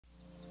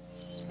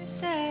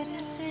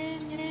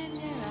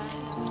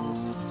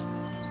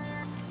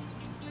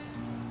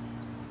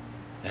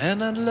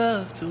and I'd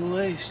love to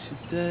waste your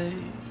day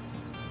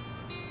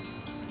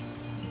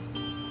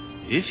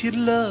if you'd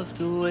love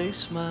to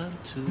waste mine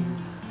too.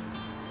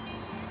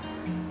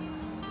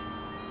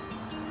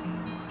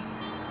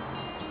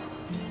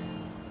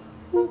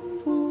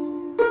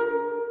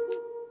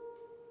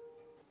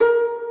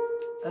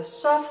 A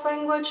soft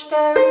language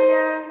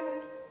barrier,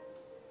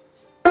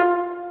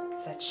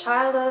 the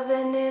child of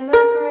an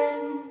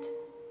immigrant.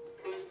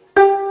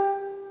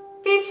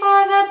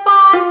 Before the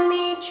banh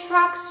mi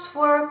trucks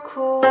were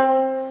cool,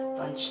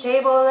 lunch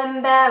table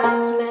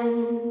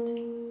embarrassment.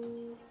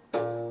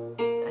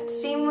 That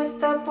scene with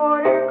the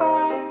border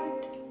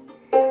guard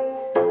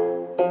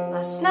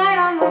last night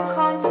on the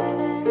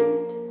continent.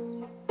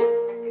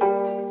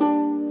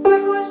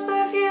 What was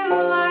the view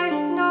like,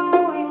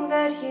 knowing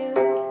that you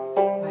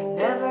might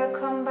never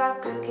come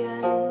back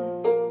again?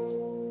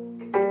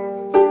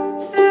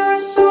 There are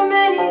so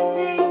many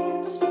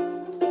things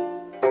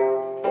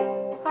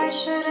I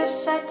should have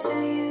said to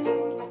you.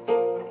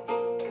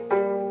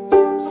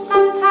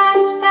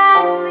 Sometimes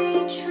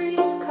family trees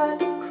cut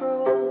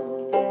cruel.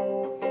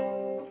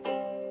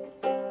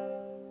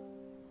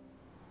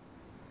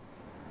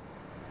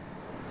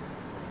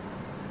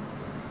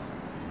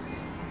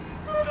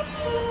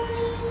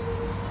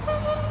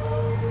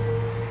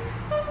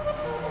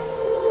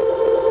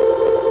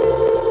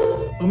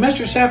 Well,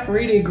 Mr.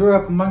 Saporiti grew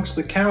up amongst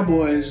the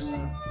cowboys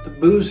and the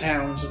booze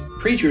hounds and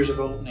preachers of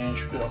old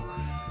Nashville.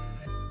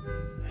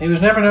 He was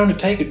never known to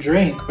take a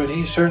drink, but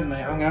he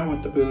certainly hung out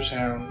with the booze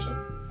hounds.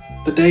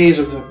 The days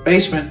of the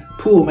basement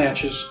pool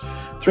matches,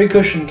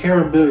 three-cushion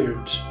carom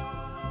billiards,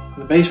 in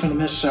the basement of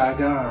Miss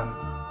Saigon.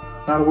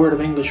 Not a word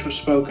of English was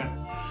spoken.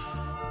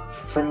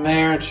 From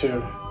there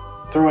to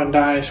throwing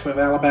dice with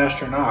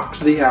Alabaster Knox,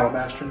 the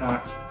Alabaster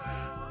Knox.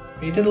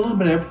 He did a little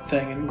bit of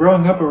everything, and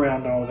growing up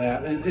around all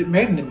that, it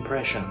made an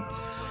impression.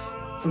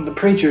 From the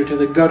preacher to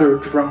the gutter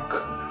drunk,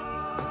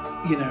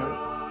 you know,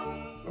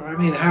 I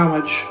mean, how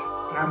much,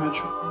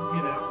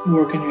 you know,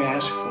 more can you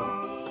ask for?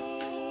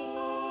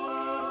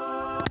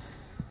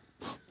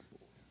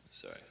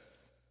 Sorry.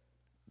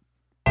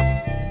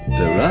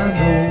 There are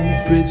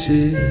no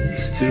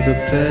bridges to the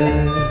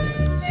past.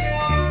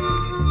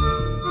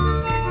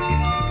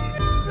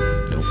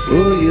 Don't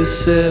fool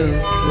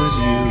yourself when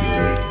you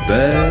look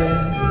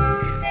back.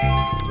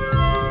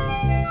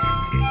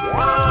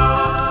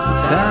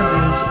 The time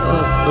is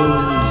up,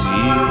 those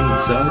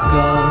years are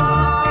gone.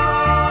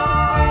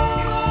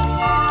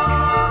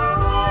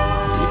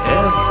 You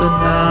have for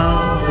now,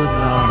 but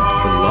not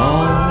for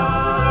long.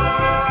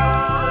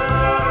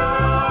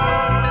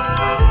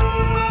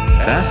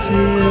 Pass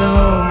it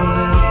on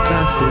and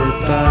pass it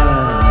by.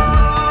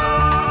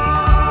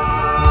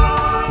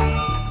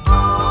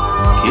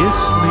 Kiss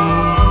me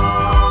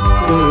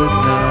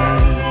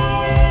goodnight.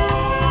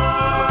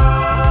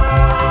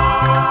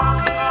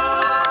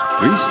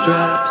 Three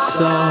stripes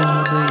on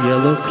a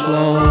yellow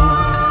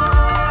cloth.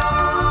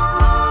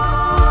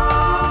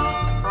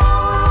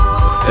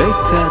 It's a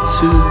fake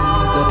tattoo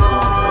that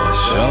won't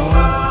wash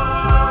off.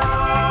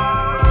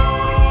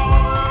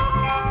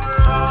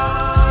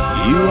 So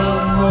you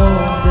are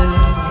more than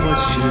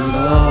what you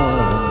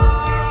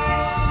lost.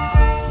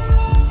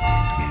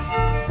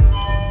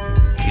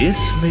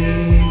 Kiss me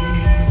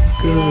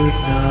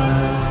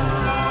goodnight.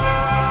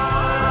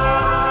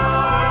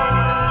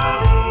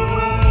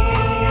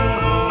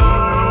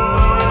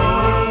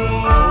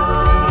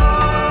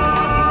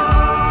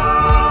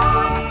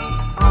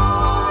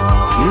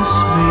 Kiss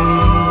me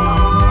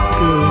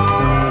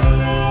goodnight.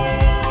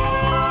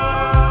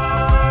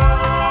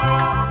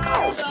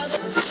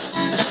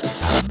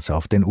 Hans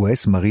auf den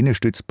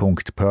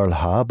US-Marinestützpunkt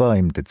Pearl Harbor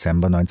im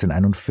Dezember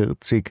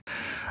 1941.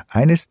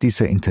 Eines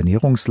dieser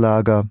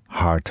Internierungslager,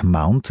 Hart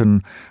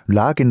Mountain,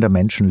 lag in der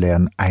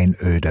menschenleeren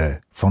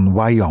Einöde von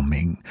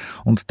Wyoming,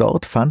 und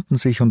dort fanden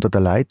sich unter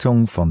der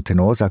Leitung von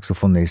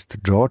Tenorsaxophonist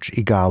George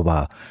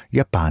Igawa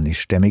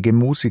japanischstämmige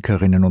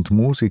Musikerinnen und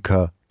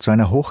Musiker zu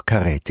einer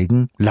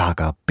hochkarätigen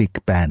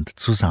Lager-Big Band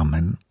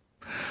zusammen.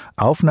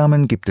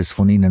 Aufnahmen gibt es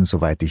von ihnen,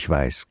 soweit ich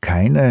weiß,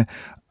 keine,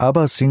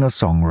 aber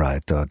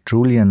Singer-Songwriter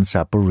Julian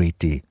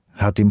Saporiti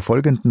hat im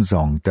folgenden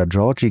Song der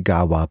George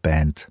Igawa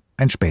Band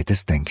ein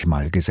spätes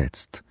Denkmal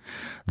gesetzt.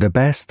 The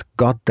Best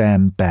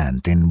Goddamn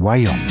Band in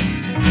Wyoming.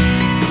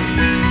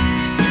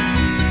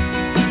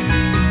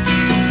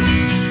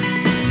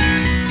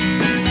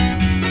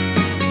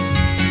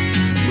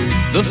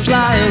 The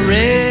flyer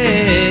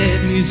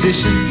read,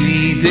 musicians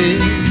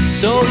needed.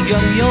 So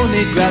young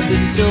Yoni grabbed the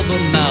silver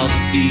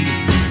mouthpiece.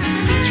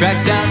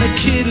 Tracked down the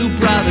kid who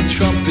brought a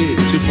trumpet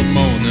to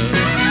Pomona.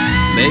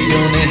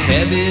 Leone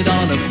had it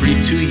on a free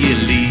 2-year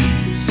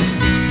lease.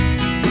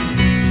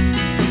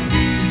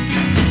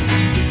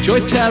 Joy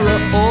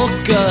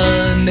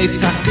Teraoka, Nate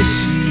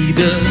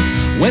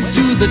Takashida went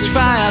to the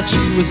tryout,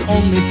 she was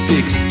only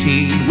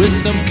 16, with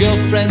some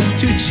girlfriends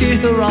to cheer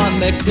her on.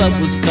 Their club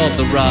was called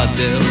the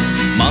Rawdells.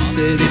 Mom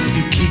said if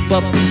you keep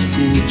up with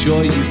school,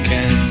 Joy, you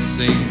can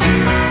sing.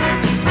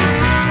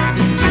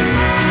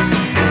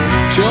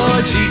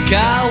 George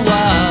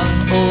Igawa,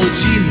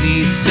 Oji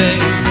Nisei,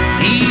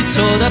 he He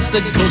toured up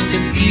the coast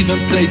and even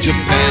played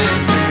Japan.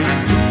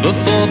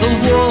 Before the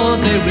war,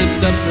 they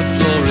ripped up the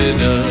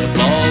Florida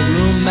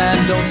ballroom and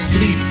don't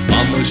sleep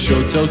on those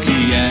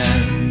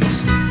Shotokians.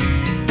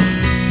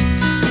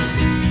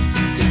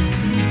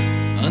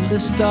 Under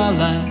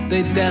starlight,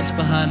 they dance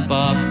behind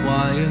barbed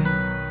wire.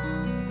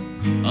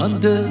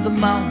 Under the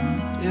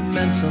mountain, it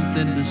meant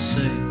something to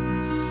say.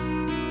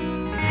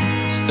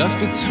 Stuck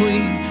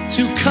between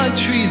two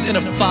countries in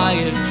a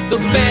fire. The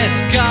best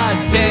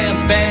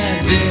goddamn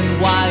band in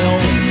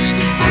Wyoming.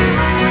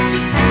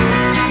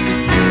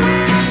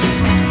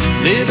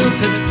 Little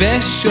Ted's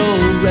best show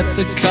rep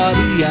the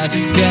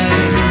Cardiacs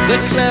gang. The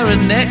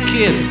clarinet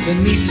kid, the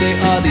Nice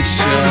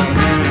audition.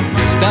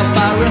 Stopped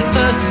by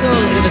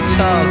rehearsal in a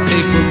tar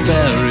paper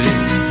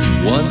barrel.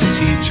 Once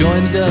he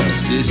joined up,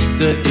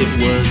 sister, it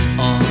was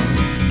on.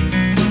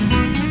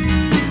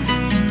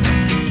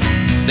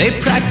 They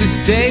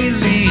practiced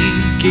daily,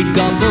 gigged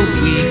on the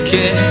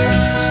weekend,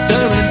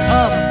 stirring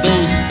up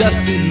those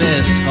dusty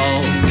mess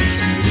halls.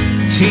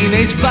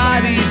 Teenage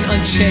bodies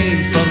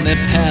unchained from their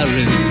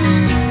parents.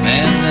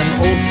 Man, them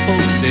old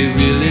folks, they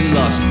really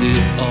lost it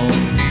all.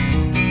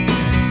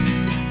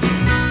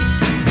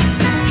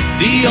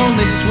 The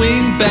only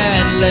swing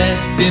band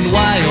left in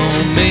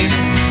Wyoming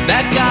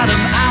that got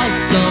them out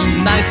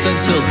some nights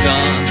until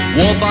dawn.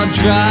 War-bond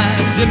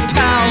drives and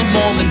pound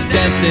Mormons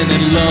dancing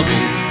in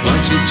Lovell.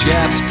 Bunch of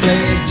Japs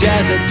playing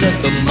jazz at the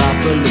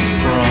Thermopolis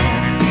prom.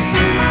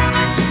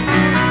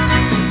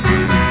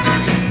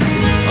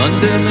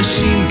 Under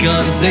machine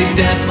guns, they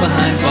dance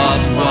behind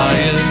barbed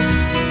wire.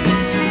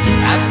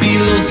 At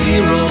below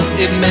zero,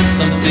 it meant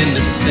something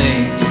to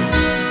sing.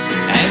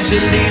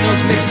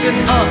 Angelinos mixing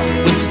up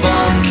with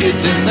farm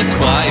kids in the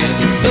choir.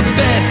 The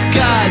best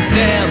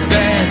goddamn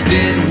band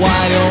in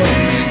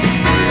Wyoming.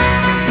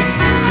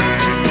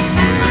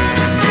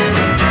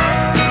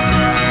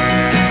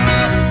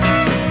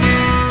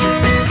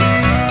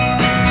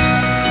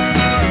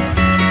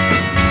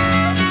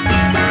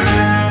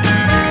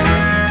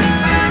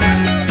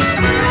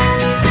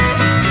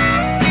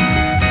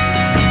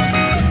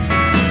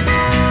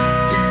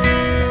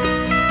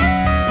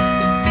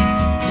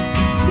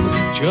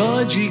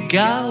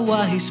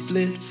 Gawa, he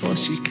split for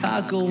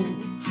Chicago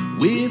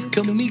with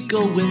Khmerica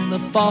in the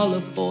fall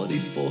of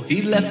 44.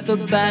 He left the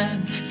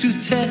band to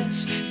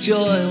Ted's.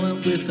 Joy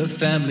went with her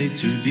family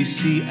to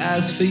DC.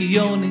 As for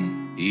Yoni,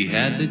 he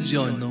had to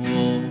join the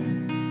war.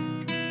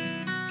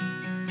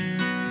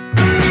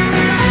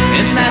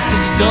 And that's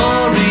a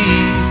story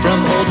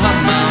from Old Hot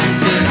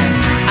Mountain.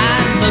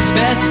 I'm the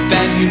best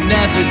band you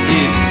never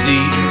did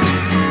see.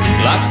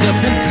 Locked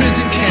up in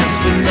prison camps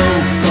for no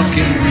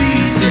fucking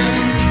reason,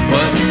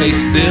 but they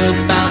still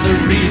found a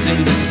reason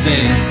to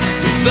sing.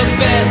 The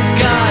best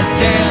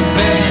goddamn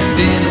band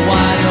in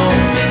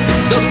Wyoming.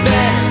 The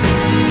best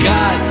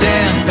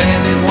goddamn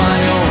band in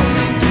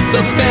Wyoming.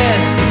 The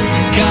best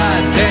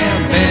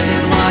goddamn band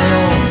in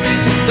Wyoming.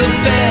 The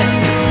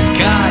best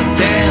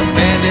goddamn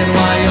band in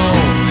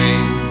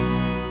Wyoming.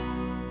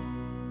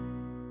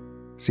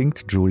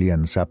 Singt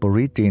Julian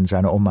Saporiti in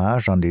seiner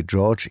Hommage an die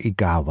George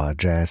Igawa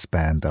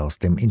Jazzband aus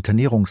dem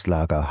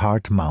Internierungslager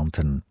Hart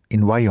Mountain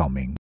in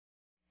Wyoming.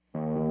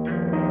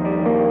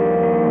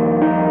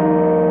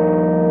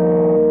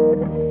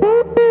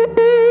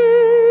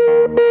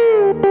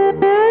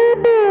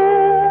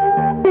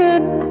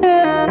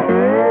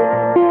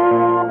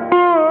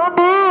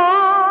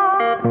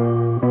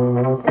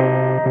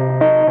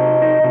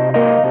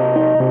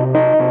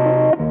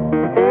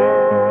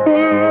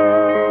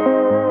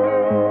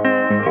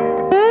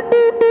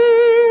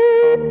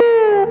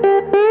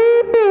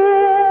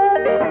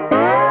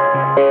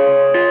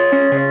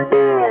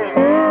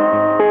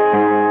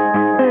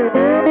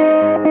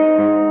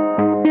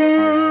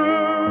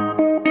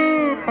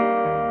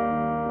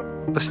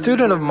 A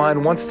student of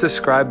mine once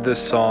described this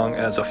song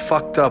as a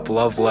fucked up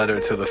love letter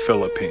to the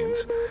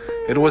Philippines.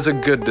 It was a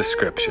good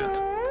description.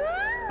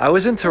 I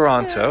was in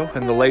Toronto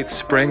in the late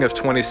spring of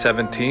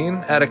 2017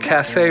 at a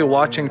cafe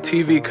watching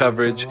TV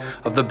coverage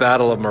of the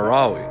Battle of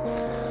Marawi.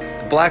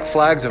 The black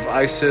flags of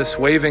ISIS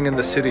waving in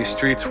the city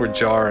streets were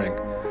jarring.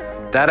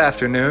 That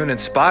afternoon,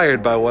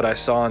 inspired by what I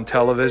saw on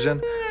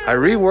television, I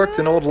reworked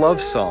an old love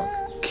song,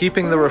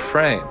 keeping the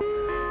refrain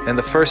and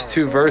the first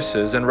two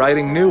verses and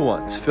writing new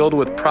ones filled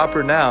with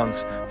proper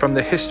nouns from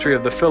the history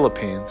of the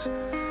Philippines.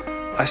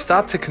 I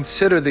stopped to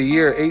consider the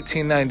year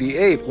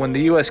 1898 when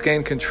the US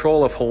gained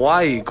control of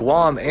Hawaii,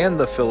 Guam, and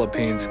the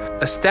Philippines,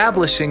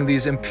 establishing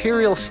these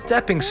imperial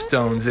stepping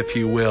stones, if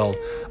you will,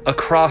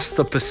 across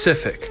the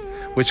Pacific,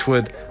 which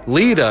would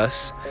lead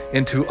us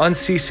into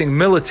unceasing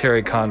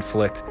military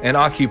conflict and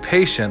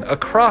occupation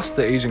across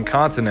the Asian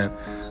continent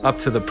up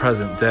to the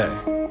present day.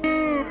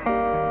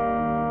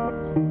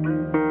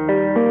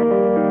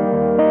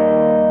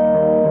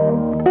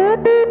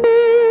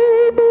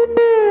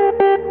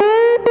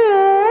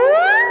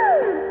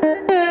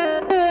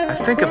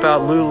 I think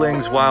about Lu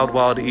Ling's Wild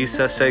Wild East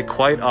essay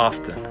quite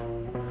often.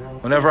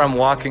 Whenever I'm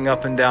walking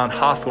up and down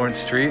Hawthorne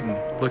Street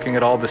and looking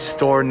at all the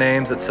store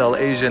names that sell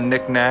Asian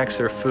knickknacks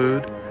or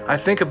food, I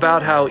think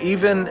about how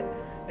even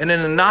In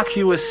an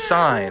innocuous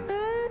sign,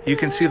 you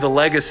can see the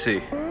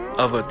legacy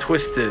of a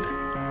twisted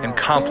and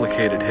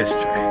complicated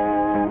history.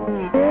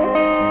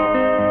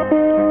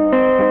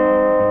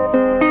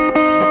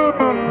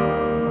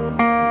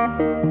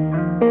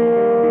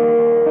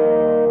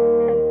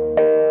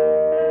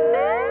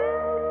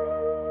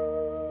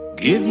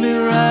 Give me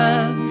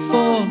right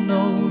for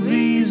no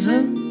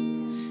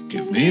reason.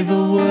 Give me the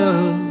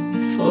world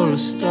for a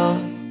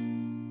start.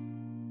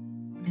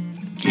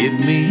 Give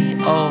me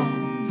all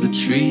the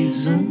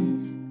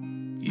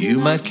treason you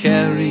might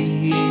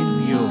carry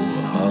in your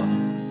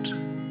heart.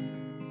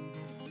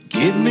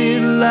 Give me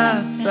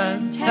life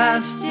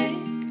fantastic.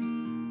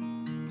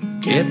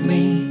 Get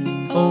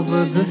me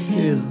over the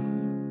hill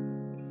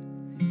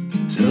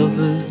till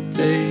the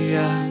day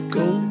I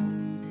go.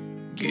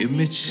 Give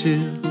me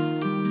chills.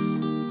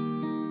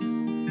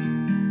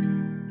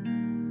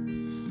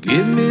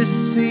 Give me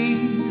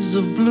seas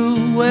of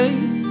blue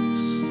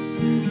waves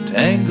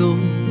tangled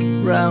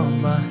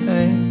round my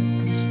hands.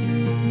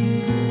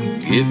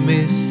 Give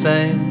me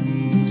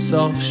sand and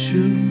soft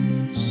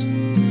shoes,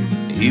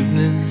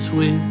 evenings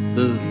with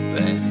the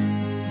band.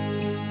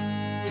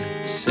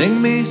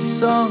 Sing me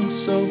songs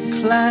so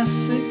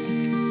classic,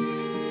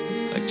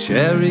 like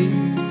cherry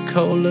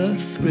cola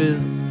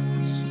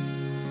thrills.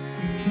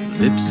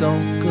 Lips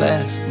on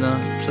glass,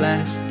 not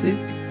plastic,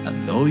 I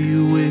know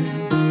you will.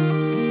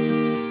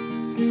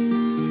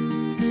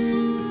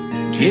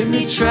 Give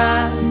me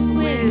trial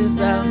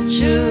without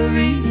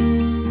jury.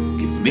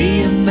 Give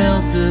me a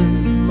melted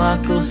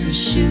Marcos'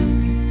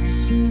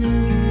 shoes.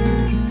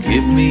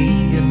 Give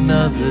me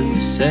another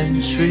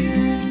century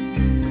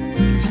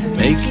to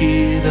make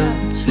it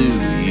up to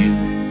you.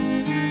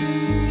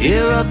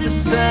 Here of the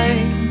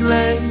same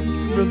blade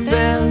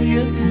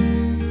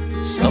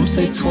rebellion, some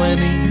say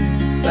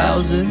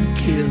 20,000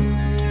 killed.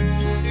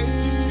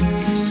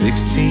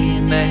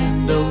 16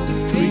 and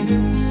 03,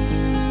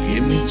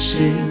 give me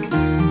chills.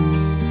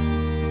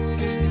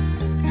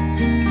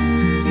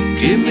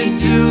 Give me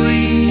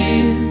Dewey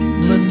in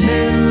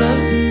Manila.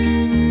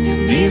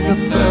 Give me the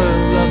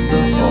pearl of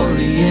the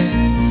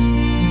Orient.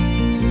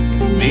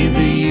 Give me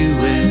the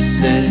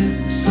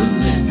USS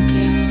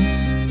Olympia.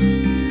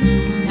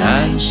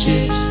 9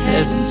 ships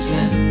heaven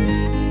sent.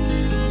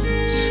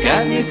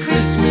 Sky me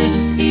Christmas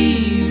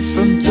Eve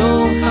from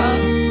Doha.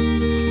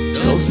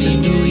 Toast me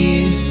New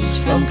Year's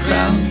from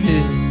Crown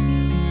Hill.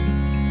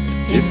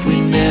 If we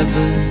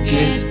never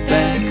get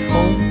back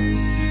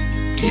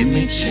home, give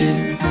me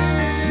chills.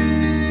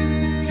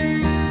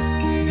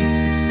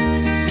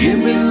 Give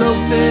me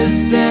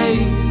Lopez de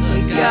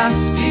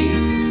Legazpi,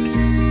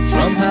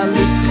 from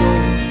Jalisco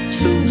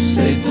to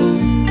Cebu.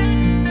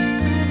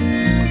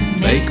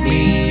 Make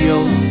me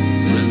your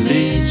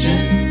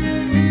religion,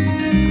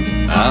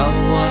 I'll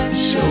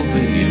watch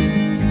over you.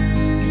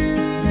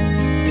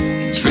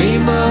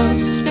 Dream of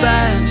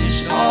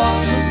Spanish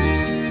autumn,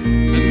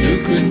 from New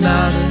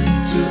Granada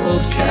to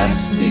Old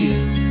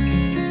Castile.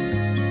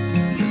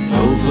 And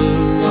over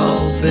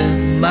all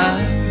them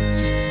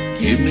miles,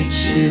 give me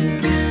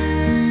chills.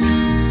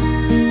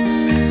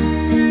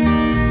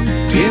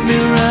 Give me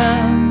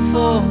rhyme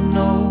for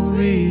no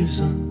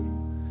reason.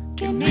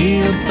 Give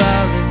me a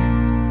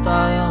ballad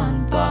by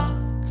on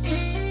box.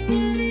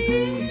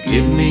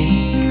 Give me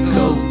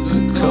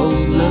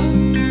Coca-Cola,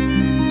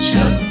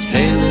 Chuck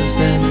Taylor's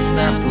and an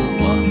Apple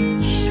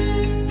Watch.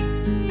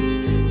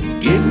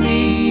 Give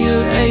me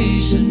your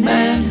Asian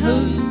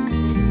manhood.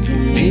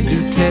 Give me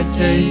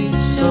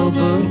Duterte's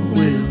sober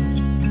will.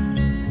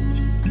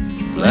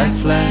 Black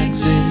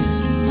flags in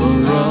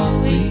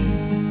Marawi.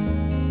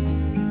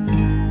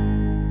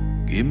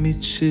 Give me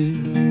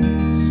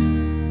chills.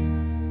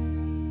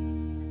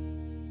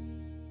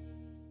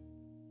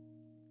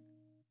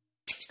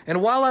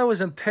 And while I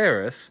was in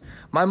Paris,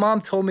 my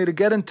mom told me to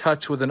get in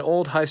touch with an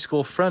old high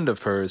school friend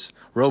of hers,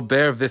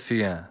 Robert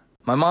Vivien.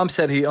 My mom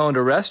said he owned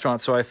a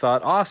restaurant, so I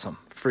thought, awesome,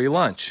 free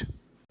lunch.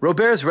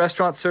 Robert's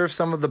restaurant serves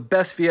some of the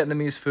best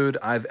Vietnamese food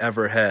I've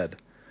ever had.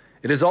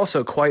 It is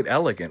also quite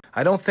elegant.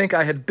 I don't think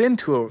I had been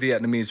to a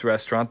Vietnamese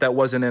restaurant that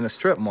wasn't in a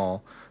strip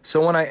mall,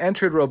 so when I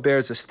entered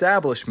Robert's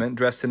establishment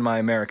dressed in my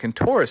American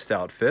tourist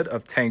outfit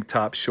of tank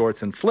top,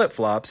 shorts, and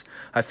flip-flops,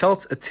 I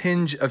felt a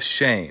tinge of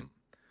shame.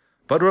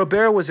 But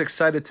Robert was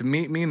excited to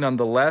meet me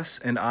nonetheless,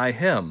 and I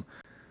him.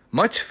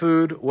 Much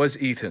food was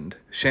eaten,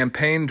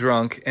 champagne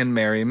drunk, and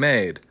merry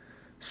made.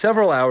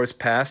 Several hours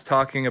passed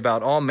talking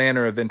about all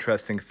manner of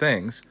interesting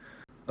things.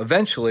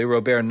 Eventually,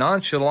 Robert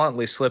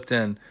nonchalantly slipped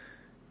in,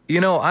 "You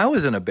know, I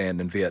was in a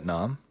band in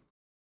Vietnam."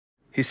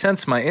 He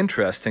sensed my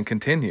interest and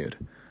continued.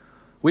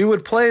 "We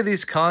would play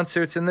these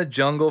concerts in the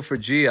jungle for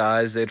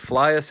GIs. They'd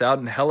fly us out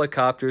in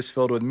helicopters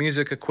filled with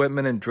music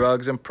equipment and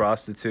drugs and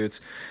prostitutes,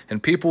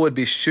 and people would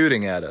be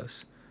shooting at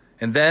us."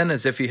 And then,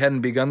 as if he hadn't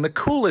begun the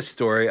coolest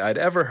story I'd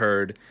ever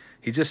heard,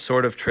 he just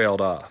sort of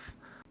trailed off.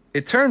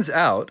 It turns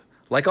out,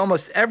 like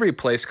almost every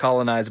place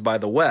colonized by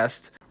the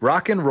West,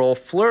 rock and roll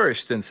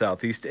flourished in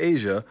Southeast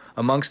Asia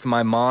amongst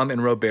my mom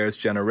and Robert's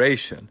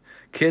generation,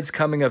 kids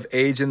coming of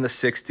age in the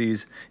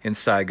 60s in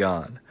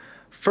Saigon.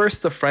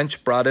 First, the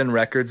French brought in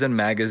records and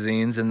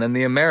magazines, and then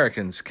the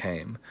Americans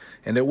came.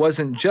 And it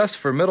wasn't just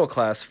for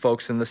middle-class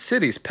folks in the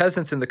cities.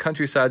 Peasants in the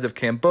countrysides of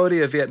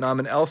Cambodia, Vietnam,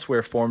 and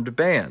elsewhere formed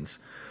bands.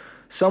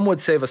 Some would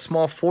save a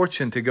small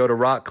fortune to go to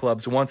rock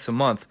clubs once a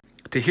month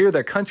to hear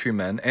their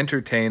countrymen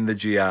entertain the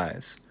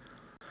GIs.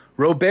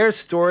 Robert's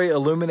story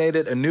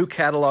illuminated a new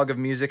catalog of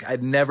music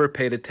I'd never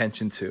paid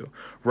attention to.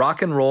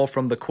 Rock and roll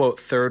from the, quote,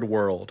 third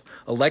world.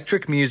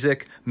 Electric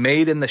music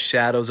made in the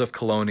shadows of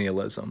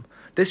colonialism.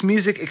 This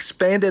music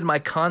expanded my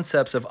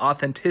concepts of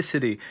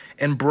authenticity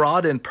and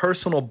broadened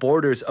personal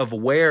borders of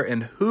where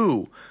and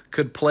who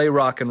could play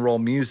rock and roll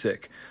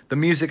music. The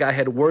music I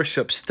had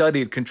worshipped,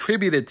 studied,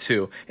 contributed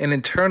to, and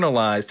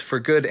internalized for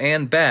good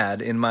and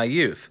bad in my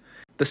youth.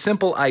 The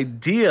simple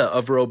idea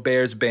of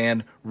Robert's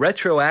band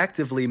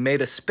retroactively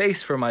made a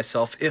space for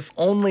myself, if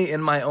only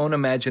in my own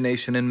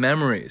imagination and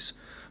memories.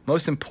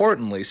 Most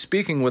importantly,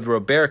 speaking with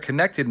Robert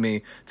connected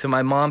me to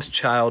my mom's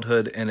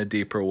childhood in a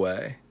deeper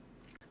way.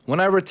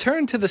 When I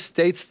returned to the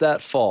States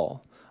that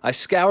fall, I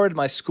scoured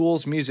my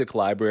school's music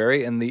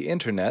library and the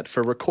internet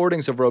for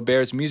recordings of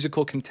Robert's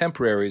musical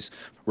contemporaries.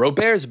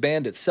 Robert's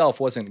band itself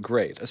wasn't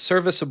great, a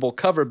serviceable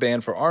cover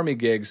band for army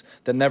gigs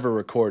that never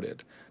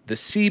recorded. The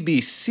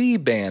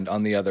CBC band,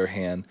 on the other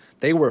hand,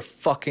 they were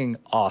fucking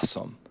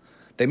awesome.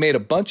 They made a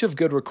bunch of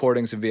good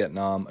recordings of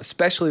Vietnam,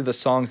 especially the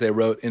songs they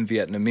wrote in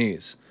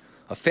Vietnamese.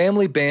 A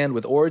family band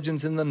with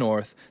origins in the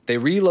north, they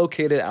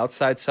relocated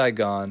outside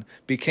Saigon,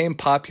 became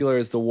popular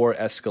as the war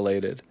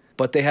escalated,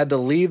 but they had to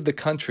leave the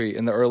country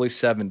in the early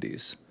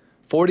 70s.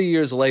 40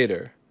 years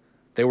later,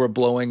 they were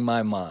blowing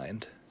my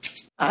mind.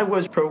 I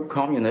was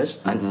pro-communist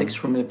and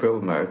extremely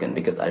pro-American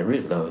because I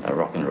really love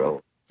rock and roll.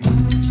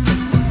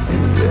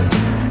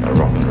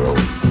 Rock and roll.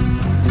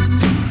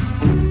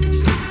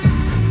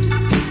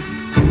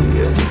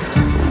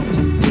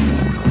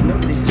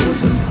 Nobody told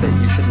us that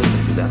you should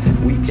listen to that.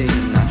 We came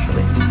in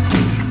naturally.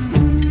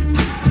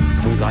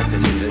 We like the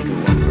music, we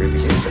want to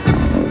reputation.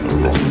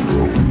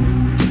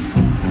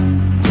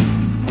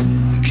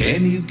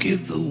 Can you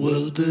give the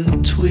world a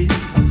twist?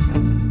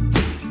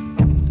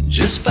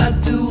 Just by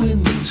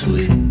doing the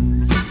twist.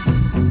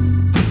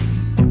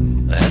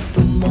 At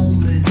the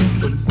moment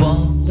the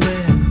bomb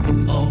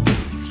went off,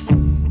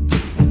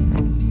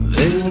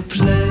 they were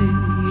playing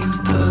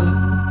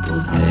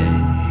Purple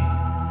Haze.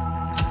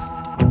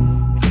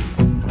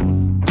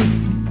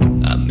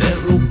 I met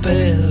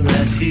Robert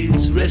at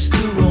his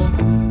restaurant,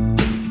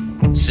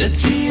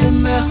 C'était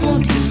un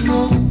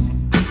arrondissement.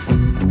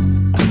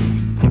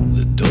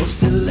 The door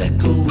still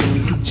echo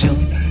when we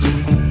jump.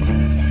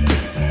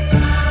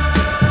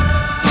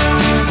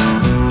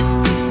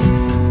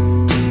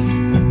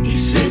 He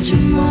said your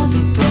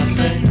mother brought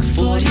back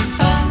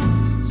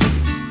 45s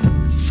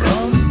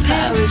from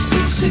Paris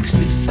in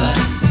 65,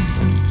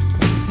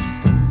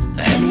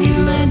 and we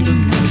lent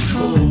him note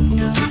for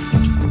note.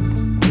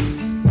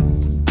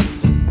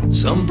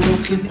 Some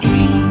broken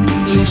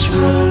English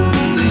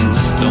Rolling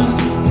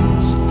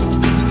Stones,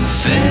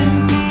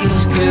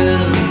 Fenders,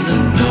 girls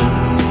and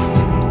dogs.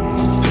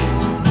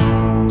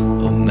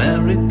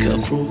 America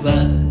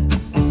provides.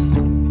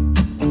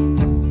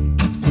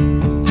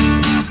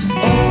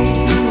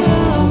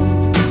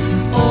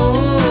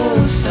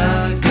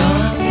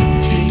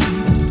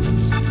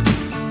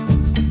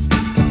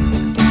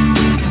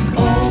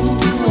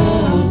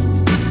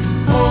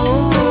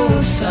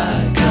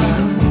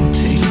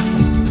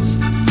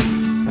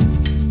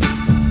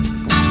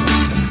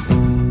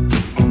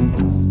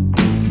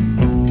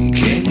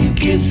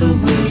 The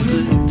world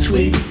a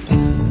twist,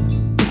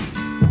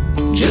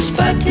 just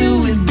by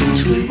doing the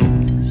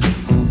twist.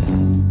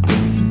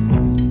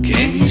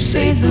 Can you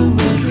save the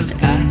world with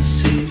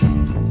acid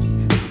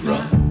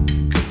rock?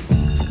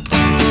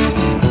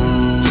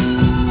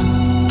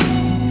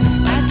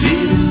 I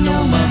didn't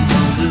know my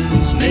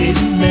mother's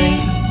maiden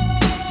name.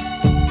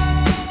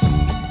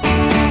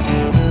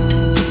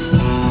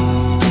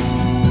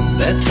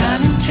 That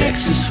time in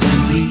Texas when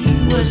we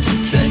was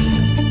detained.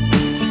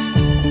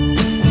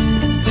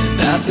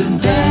 I've been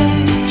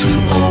back to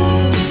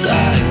old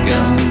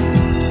Saigon,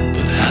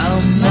 but how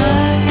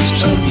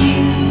much of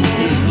you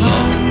is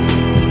lost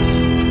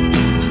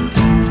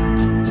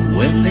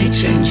when they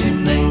change your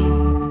name?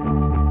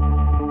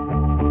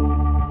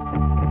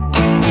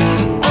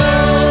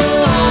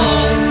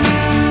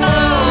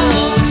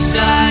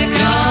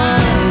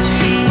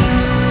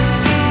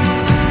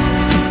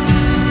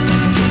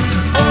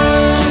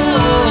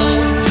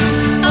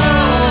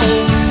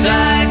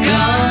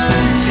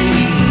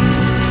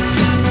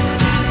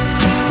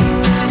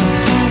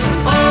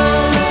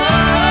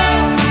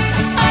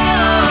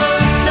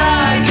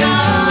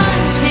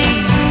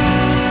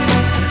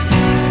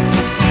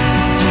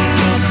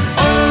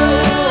 Oh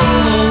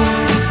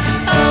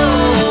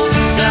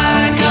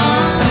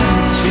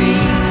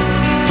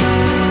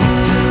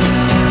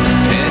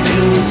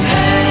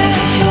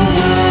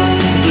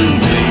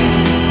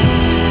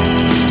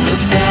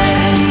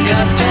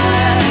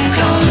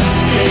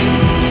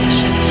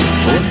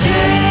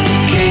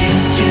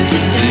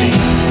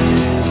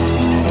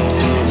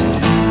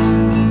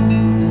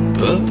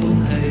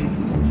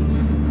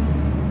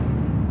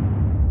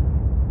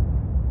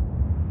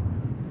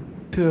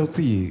thưa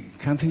quý vị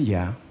khán thính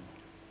giả,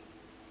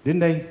 đến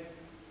đây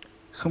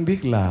không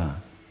biết là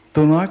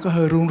tôi nói có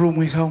hơi run run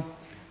hay không,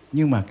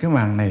 nhưng mà cái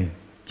màn này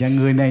và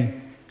người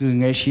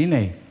nghệ sĩ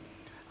này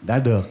đã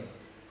được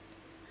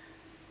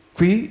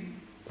quý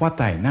qua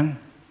tài năng,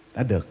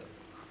 đã được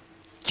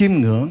chiêm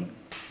ngưỡng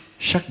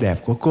sắc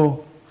đẹp của cô,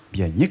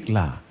 và nhất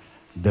là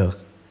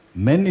được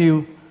mến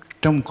yêu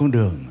trong con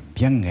đường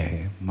văn nghệ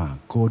mà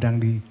cô đang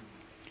đi.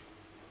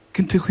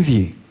 Kính thưa quý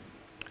vị,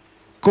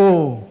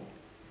 cô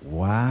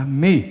Hoa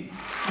My.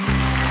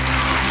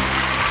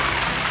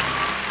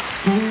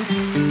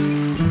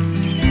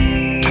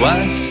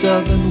 Twice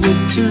southern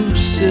with 2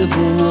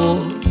 civil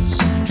wars.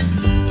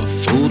 A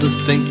fool to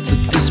think that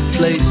this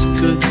place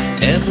could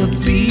ever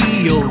be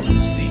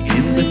yours. The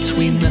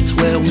in-between, that's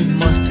where we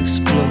must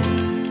explore.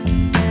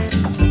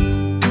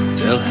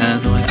 Tell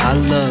Hanoi I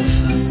love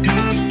her.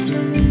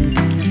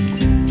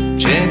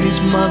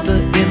 Jenny's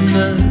mother in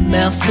the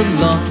nail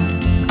salon.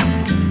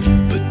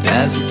 But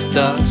as it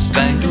starts,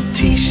 spangled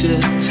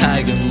t-shirt,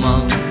 tiger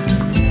mom.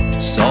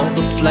 Saw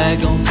the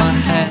flag on my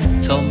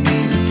hat, told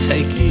me to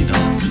take it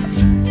off.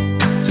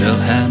 Tell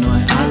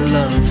Hanoi I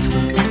love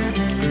her.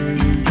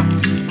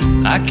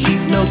 I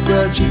keep no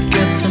grudge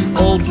against some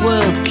old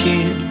world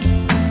kin.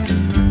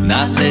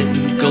 Not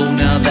letting go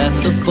now,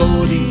 that's a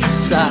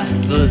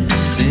bodhisattva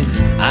sin.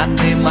 I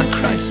named my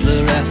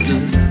Chrysler after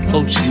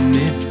Ho Chi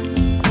Minh.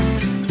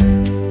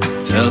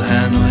 Tell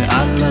Hanoi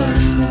I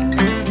love her.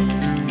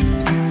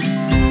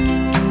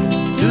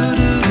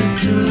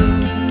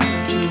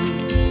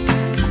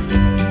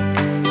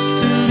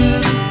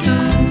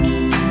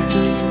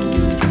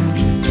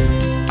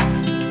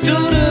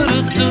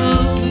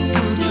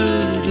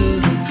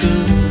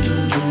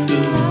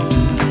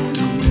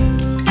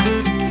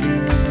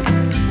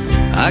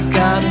 I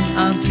got an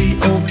auntie,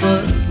 old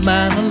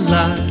man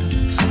alive.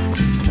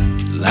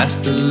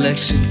 Last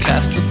election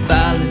cast a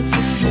ballot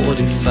for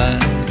 45.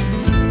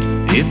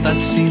 If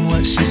I'd seen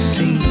what she's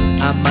seen,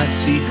 I might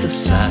see her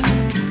side.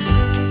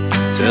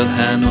 Tell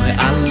Hanoi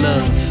I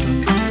love her.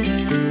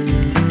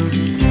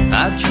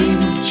 I dream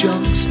of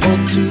junks or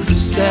to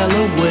sail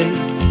away.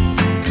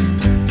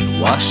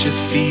 Wash your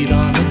feet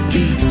on a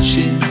beach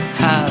in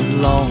Ha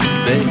Long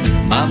Bay.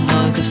 My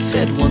mother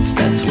said once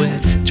that's where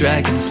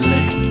dragons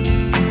lay.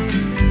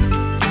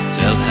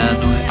 Tell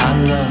Hanoi I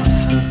love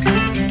her.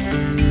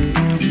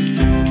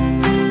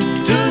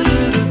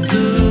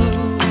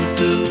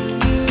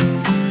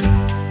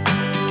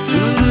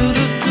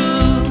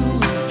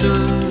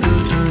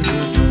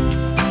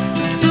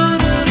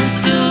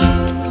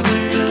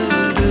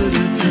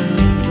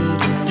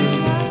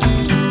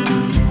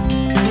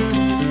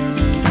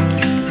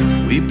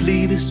 We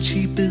bleed as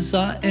cheap as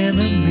our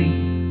enemy,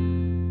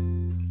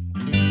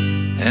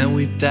 and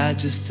we die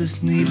just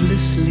as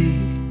needlessly.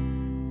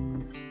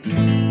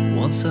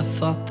 Once I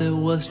thought there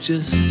was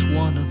just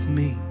one of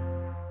me.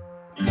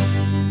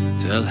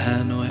 Tell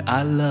Hanoi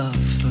I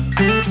love her.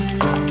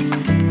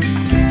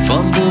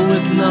 Fumble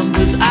with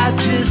numbers, I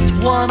just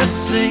wanna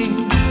sing.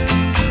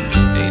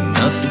 Ain't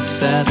nothing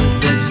sadder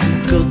than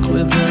some cook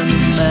with an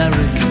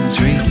American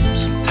dream.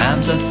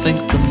 Sometimes I think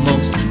the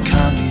most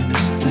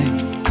communist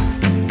things.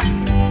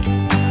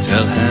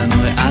 Tell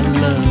Hanoi I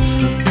love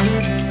her.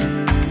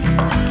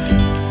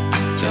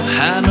 Tell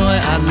Hanoi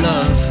I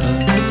love her.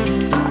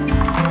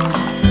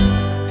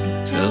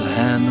 Tell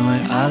Hanoi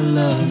I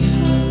love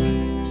her.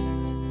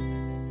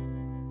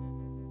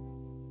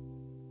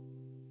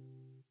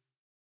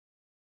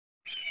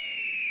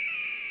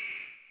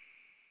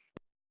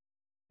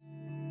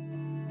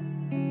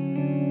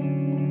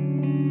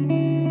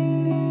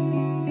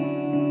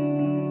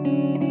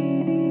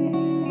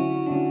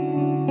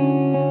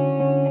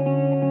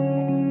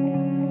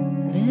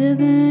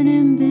 Living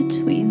in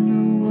between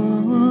the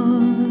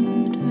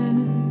water.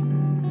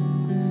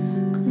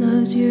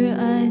 Close your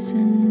eyes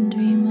and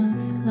dream of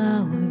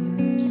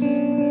flowers.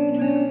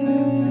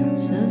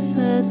 So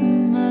says a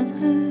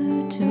mother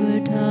to her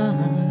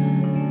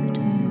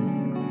daughter,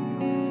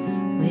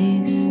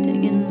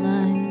 wasting in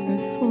line for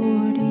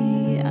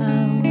 40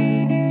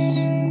 hours.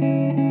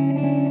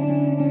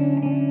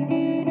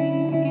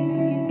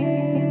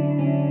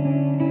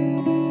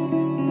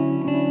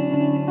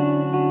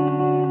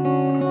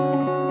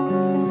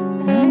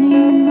 And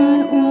you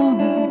might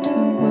want to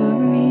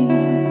worry,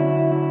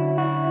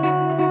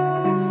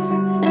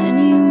 and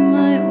you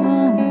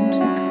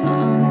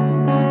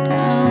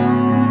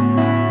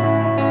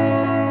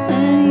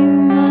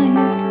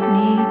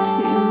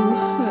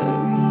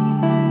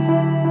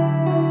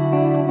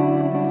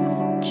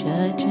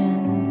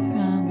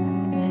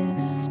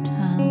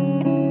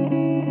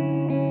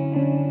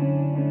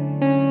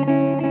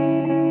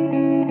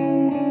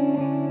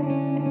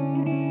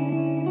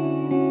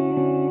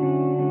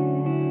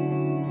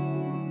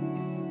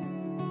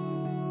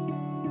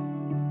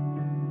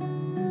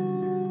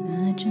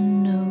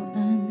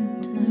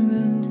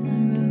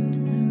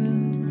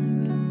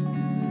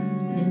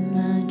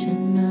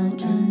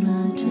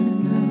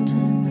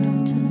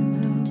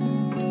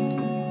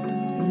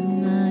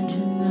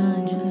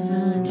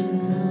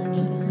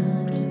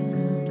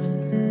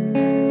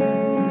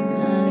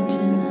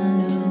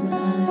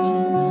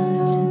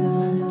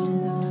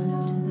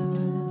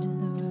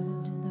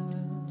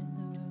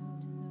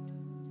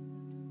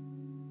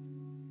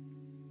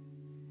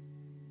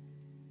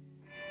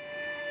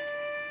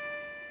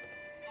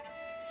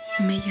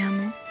Me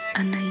llamo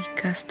Anahi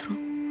Castro.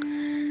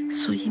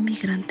 Soy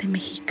inmigrante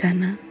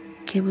mexicana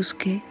que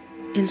busqué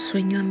el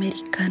sueño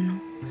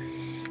americano,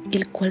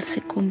 el cual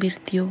se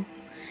convirtió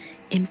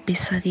en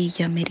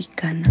pesadilla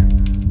americana.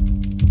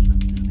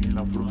 En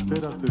la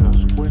frontera te das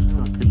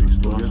cuenta que la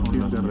historia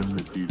tiende a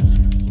repetirse.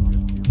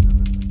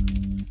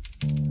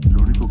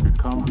 Lo único que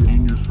cambia,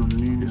 niño es un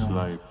niño, es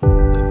la época.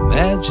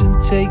 Imagine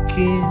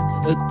taking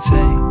a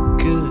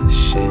tanker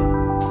ship,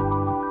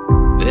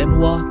 then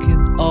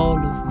walking all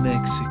of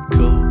Mexico.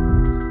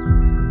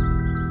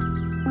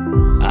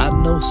 I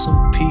know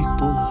some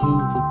people who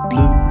the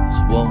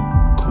blues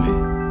won't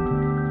quit.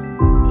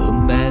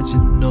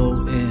 Imagine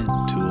no end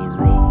to a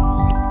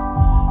road.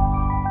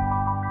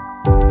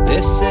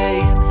 They're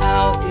saying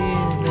out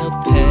in El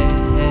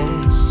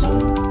Paso,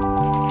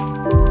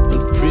 the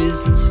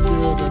prison's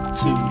filled up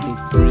to the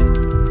brim.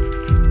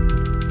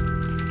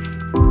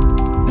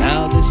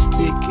 Now they're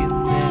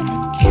sticking them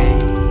in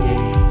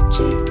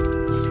cages,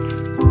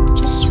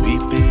 just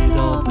sweep it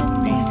all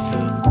beneath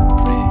the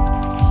bridge.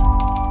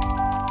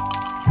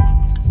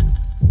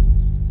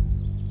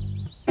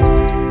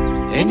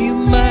 And you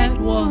might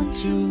want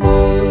to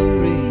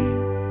worry,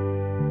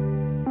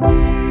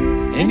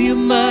 and you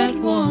might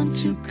want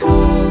to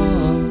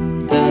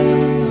calm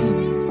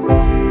down,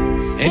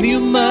 and you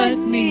might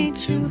need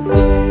to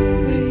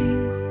hurry,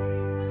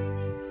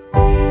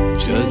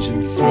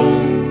 judging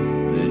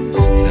from this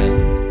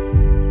town.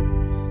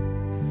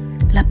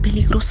 La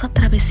peligrosa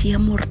travesía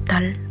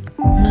mortal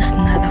no es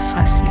nada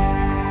fácil.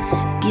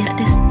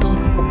 Pierdes todo,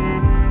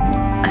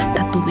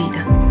 hasta tu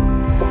vida.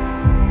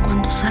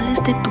 Cuando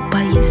sales de tu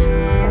país,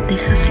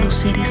 dejas los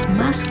seres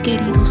más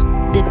queridos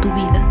de tu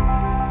vida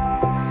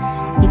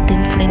y te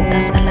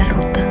enfrentas a la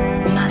ruta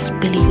más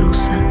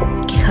peligrosa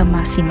que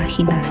jamás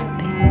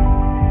imaginaste.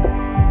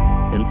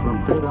 En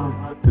frontera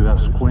te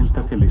das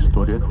cuenta que la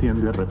historia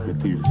tiende a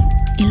repetirse.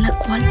 En la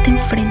cual te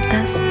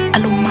enfrentas a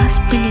los más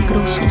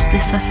peligrosos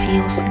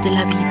desafíos de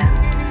la vida,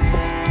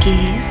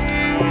 que es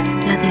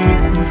la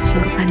delincuencia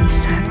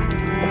organizada.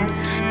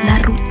 La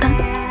ruta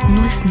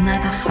no es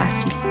nada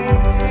fácil.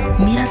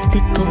 Miras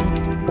de todo: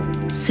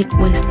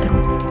 secuestro,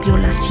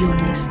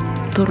 violaciones,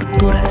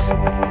 torturas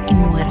y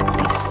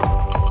muertes.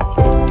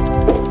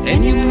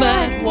 And you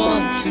might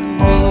want to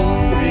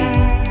worry,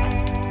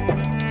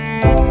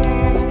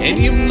 and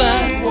you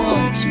might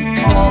want to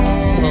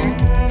calm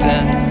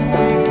down,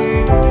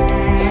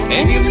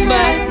 and you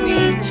might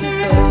need to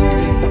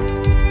hurry,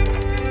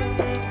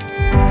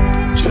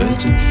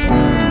 judging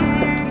from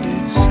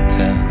this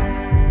town.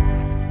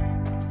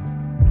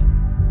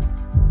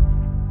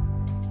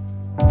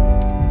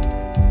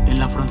 En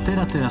la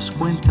frontera te das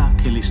cuenta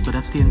que la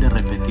historia tiende a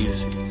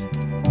repetirse.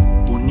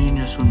 Un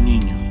niño es un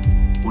niño,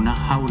 una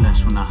jaula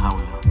es una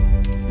jaula.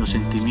 Los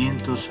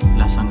sentimientos,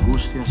 las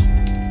angustias,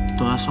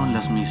 todas son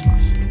las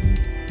mismas.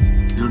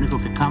 Lo único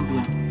que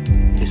cambia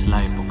es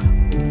la época.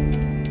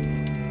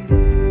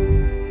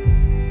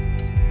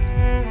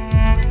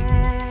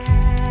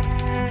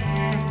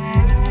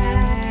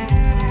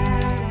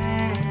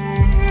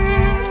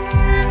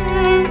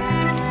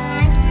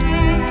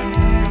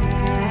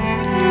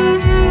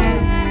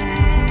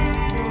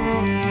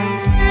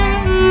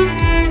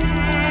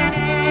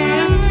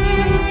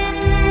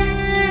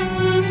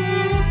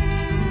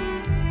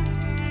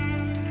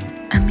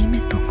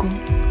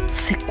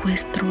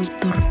 Secuestro y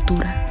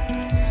tortura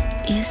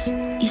es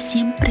y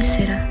siempre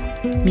será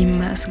mi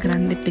más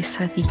grande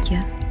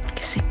pesadilla,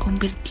 que se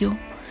convirtió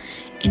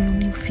en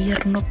un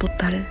infierno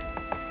total,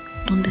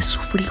 donde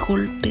sufrí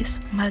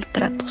golpes,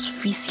 maltratos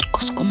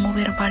físicos como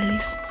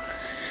verbales,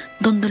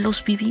 donde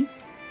los viví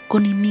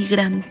con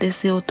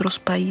inmigrantes de otros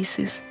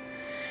países,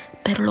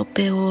 pero lo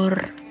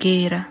peor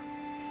que era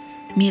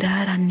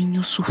mirar a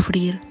niños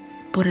sufrir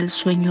por el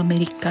sueño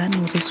americano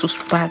de sus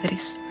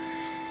padres,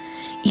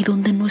 y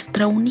donde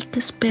nuestra única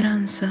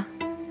esperanza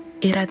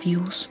era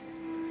Dios.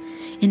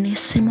 En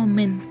ese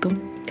momento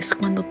es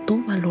cuando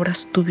tú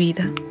valoras tu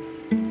vida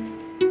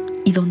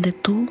y donde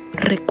tú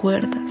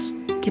recuerdas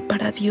que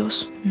para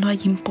Dios no hay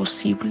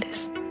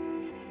imposibles.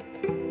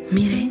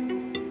 Miré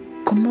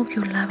cómo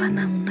violaban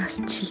a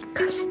unas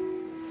chicas,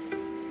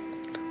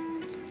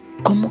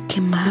 cómo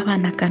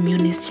quemaban a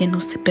camiones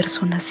llenos de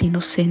personas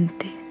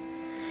inocentes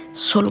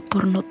solo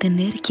por no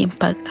tener quien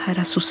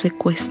pagara su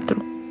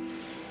secuestro.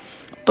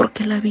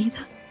 Porque la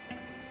vida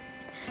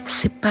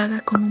se paga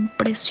con un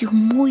precio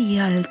muy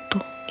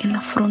alto en la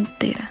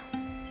frontera.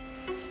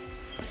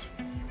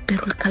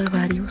 Pero el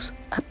calvario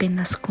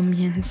apenas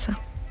comienza.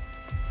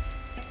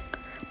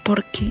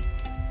 Porque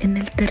en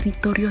el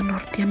territorio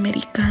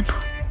norteamericano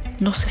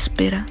nos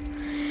espera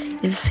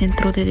el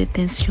centro de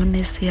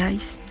detenciones de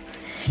ICE,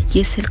 y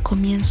es el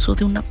comienzo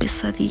de una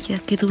pesadilla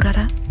que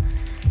durará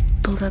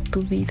toda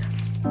tu vida.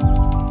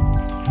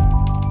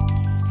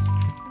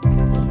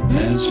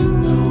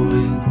 Imagine no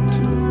end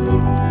to a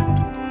road.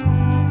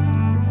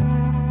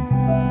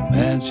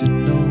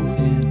 Imagine no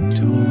end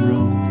to a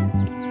road.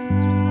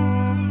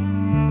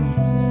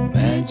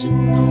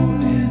 Imagine no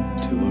end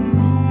to a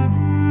road.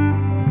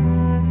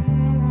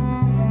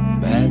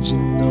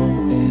 Imagine no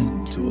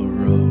end to a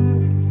road.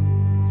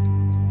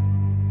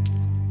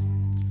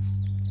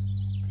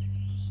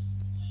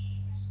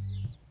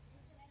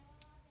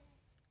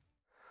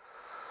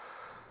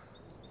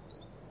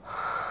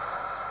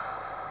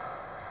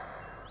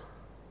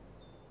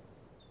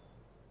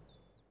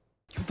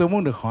 Tôi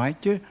muốn được hỏi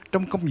chứ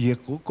trong công việc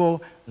của cô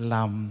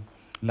làm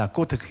là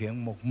cô thực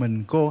hiện một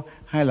mình cô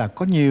hay là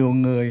có nhiều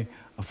người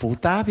phụ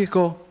tá với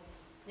cô?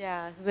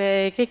 Dạ,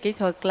 về cái kỹ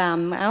thuật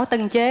làm áo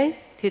tân chế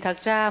thì thật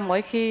ra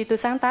mỗi khi tôi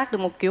sáng tác được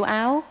một kiểu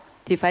áo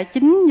thì phải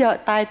chính do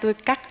tay tôi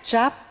cắt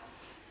ráp,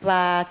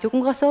 và tôi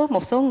cũng có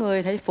một số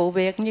người thể phụ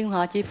việc nhưng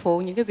họ chỉ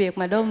phụ những cái việc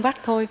mà đơm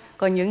vắt thôi,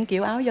 còn những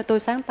kiểu áo do tôi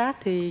sáng tác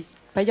thì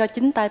phải do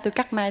chính tay tôi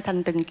cắt may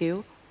thành từng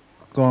kiểu.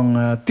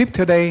 Còn tiếp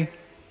theo đây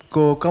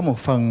cô có một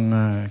phần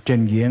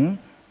trình diễn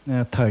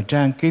thời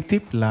trang kế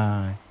tiếp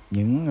là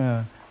những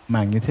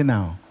màn như thế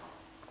nào?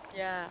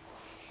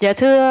 Dạ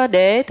thưa,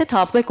 để thích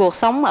hợp với cuộc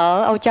sống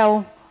ở Âu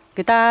Châu,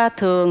 người ta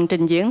thường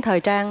trình diễn thời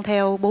trang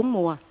theo 4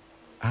 mùa.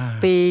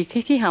 Vì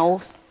khi khí hậu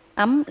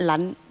ấm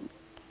lạnh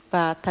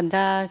và thành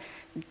ra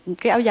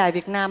cái áo dài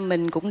Việt Nam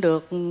mình cũng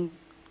được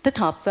thích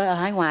hợp với ở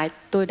hải ngoại.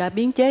 Tôi đã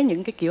biến chế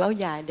những cái kiểu áo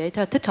dài để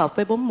cho thích hợp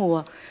với 4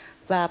 mùa.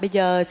 Và bây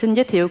giờ xin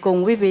giới thiệu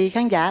cùng quý vị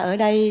khán giả ở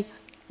đây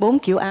 4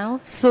 kiểu áo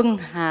xuân,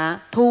 hạ,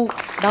 thu,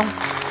 đông.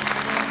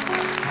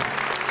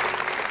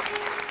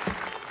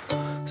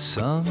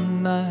 Some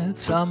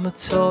nights I'm a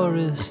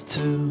tourist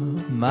to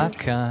my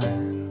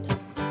kind.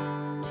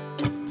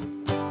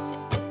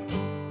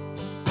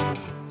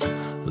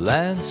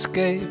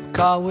 Landscape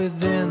caught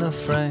within a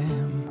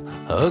frame,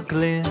 a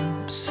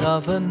glimpse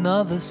of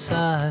another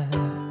side.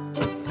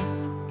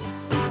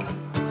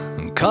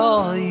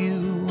 Call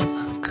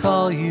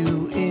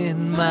you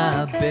in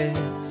my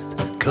best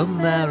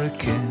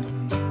Khmerican.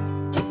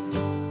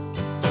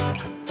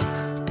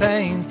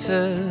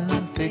 Painter,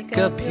 pick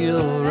up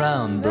your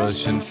round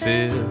brush and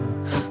fill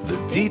the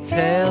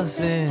details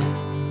in.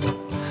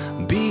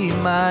 Be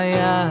my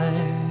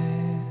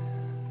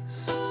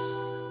eyes,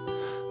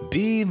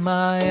 be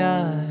my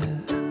eyes.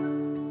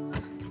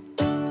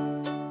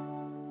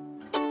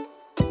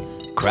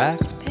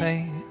 Cracked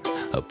paint,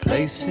 a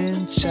place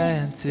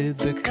enchanted,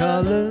 the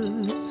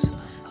colors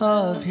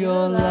of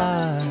your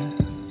life.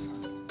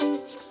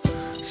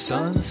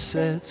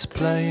 Sunsets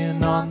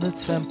playing on the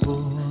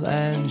temple,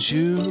 and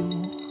you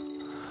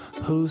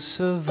who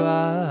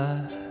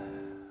survive.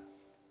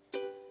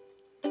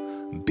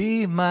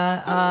 Be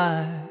my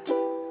eyes,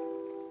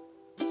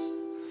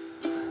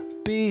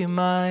 be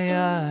my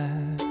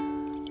eyes.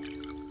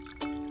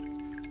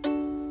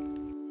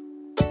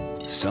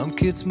 Some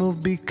kids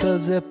move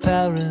because their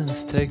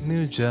parents take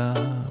new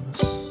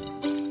jobs.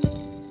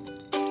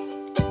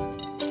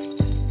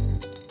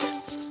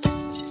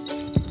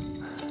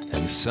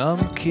 And some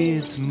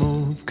kids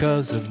move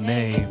cause of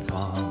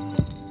napalm.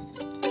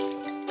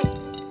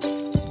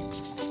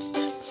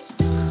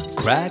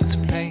 Cracked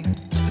paint,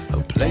 a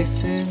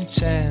place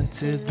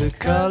enchanted, the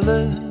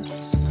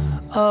colors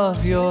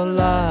of your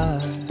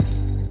life.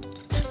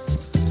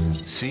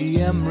 See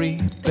Emery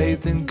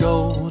bathed in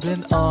gold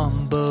and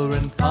umber,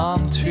 and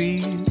palm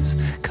trees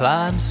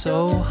climb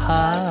so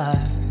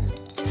high.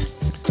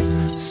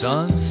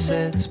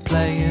 Sunsets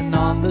playing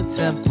on the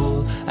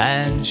temple,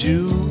 and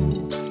you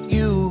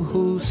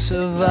who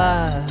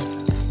survive.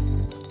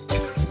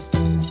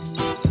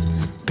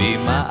 Be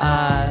my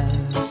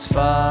eyes,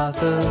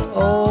 Father,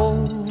 oh,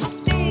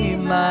 be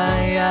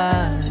my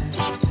eyes.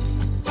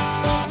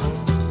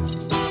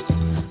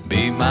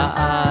 Be my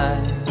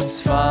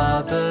eyes,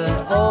 Father,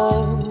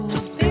 oh,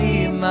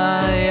 be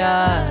my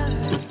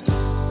eyes.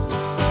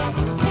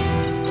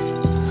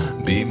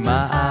 Be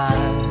my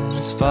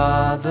eyes,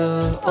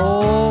 Father,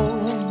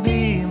 oh,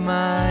 be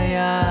my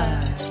eyes.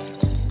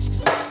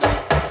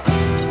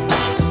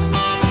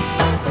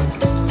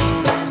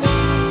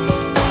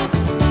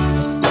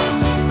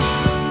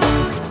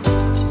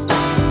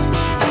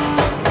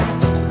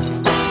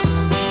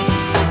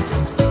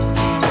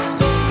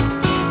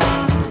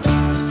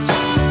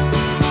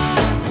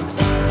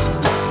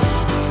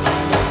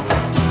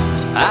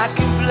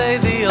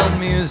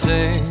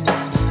 Music,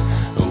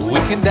 we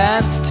can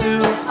dance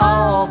to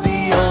all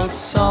the old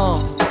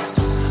songs,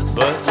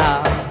 but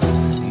I'll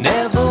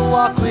never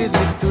walk with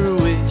you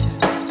through it.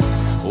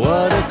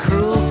 What a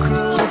cruel,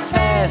 cruel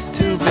task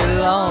to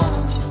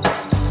belong.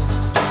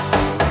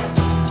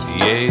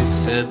 Yeah, you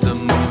said the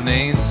moon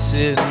ain't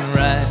sitting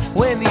right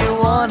when you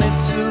wanted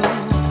to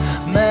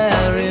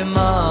marry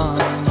Mom.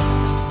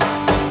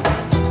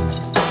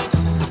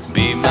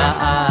 Be my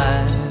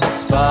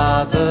eyes,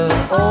 Father,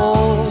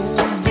 oh,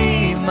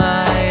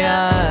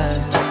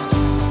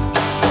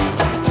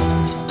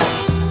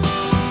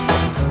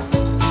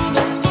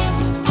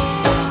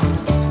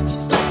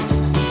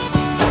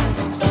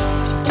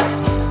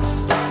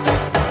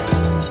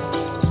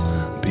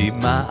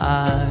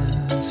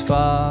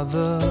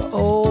 Father,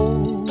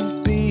 oh,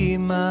 be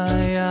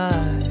my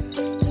eyes.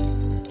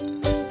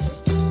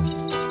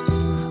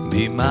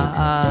 Be my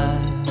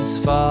eyes,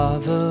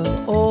 Father,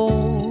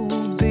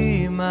 oh,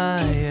 be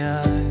my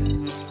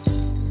eyes.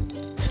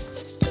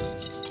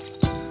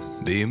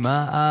 Be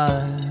my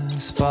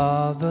eyes,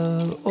 Father,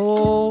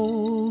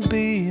 oh,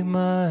 be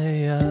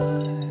my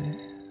eyes.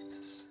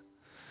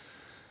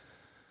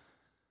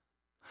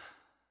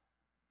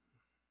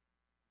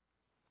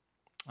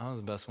 That was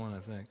the best one, I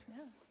think.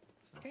 Yeah,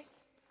 it's great.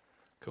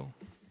 Cool.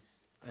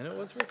 And it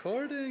was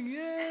recording,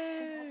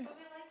 yay!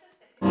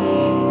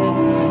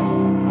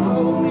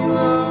 Hold me,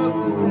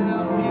 love,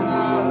 tell me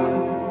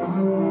lies.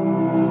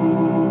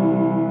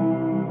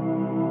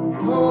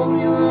 Hold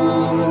me,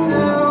 love,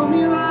 tell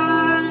me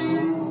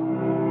lies.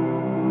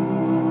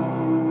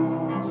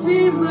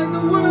 Seems like the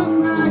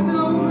world cracked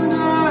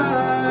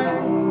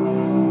overnight.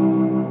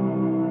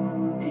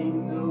 Ain't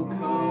no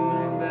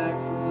coming back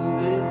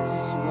from this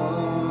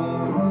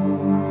one.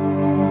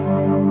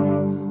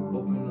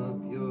 Open up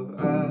your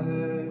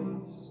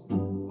eyes.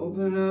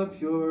 Open up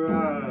your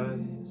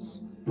eyes.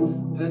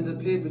 Pen to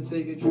paper,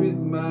 take a trip,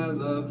 my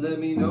love. Let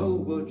me know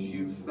what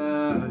you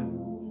find.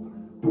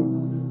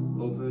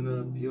 Open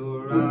up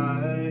your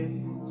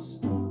eyes.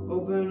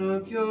 Open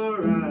up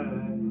your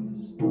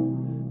eyes.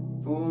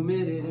 For a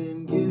minute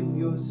and give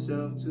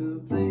yourself to a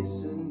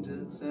place and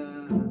a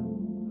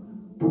time.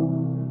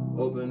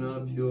 Open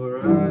up your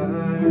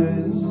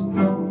eyes.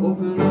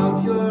 Open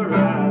up your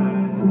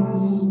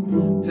eyes.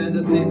 Pen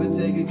to paper,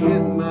 take a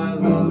trip, my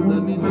love.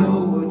 Let me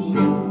know what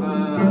you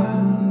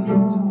find.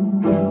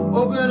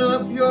 Open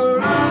up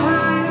your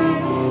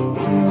eyes.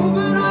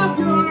 Open up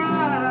your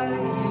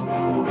eyes.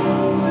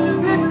 Pen to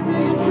paper,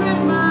 take a trip,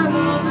 my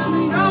love. Let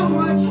me know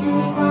what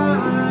you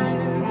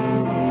find.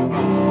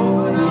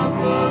 Open up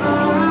your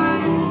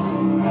eyes.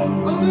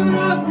 Open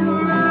up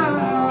your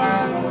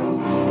eyes.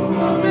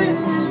 For a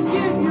minute and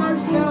give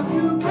yourself to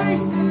a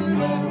place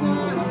and a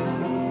time.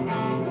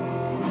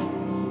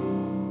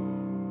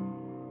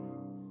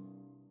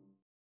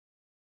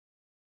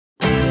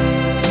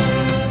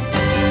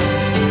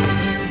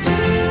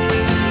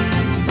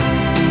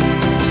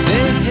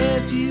 Said,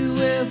 have you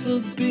ever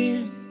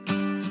been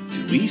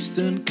to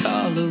eastern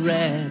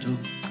Colorado,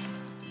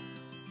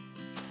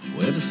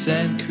 where the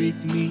Sand Creek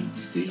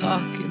meets the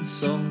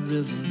Arkansas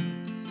River?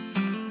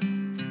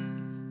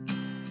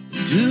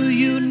 Do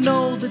you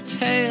know the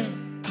tale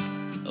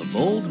of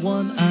old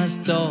One-Eye's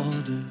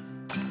daughter,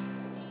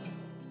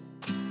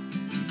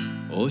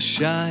 or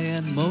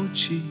Cheyenne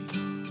Mochi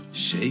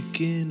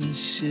shaking and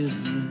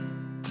shivering?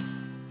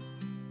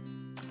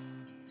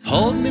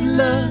 Hold me,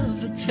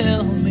 love, or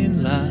tell me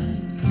lies.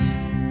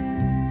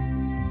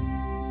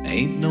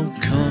 Ain't no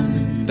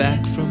coming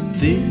back from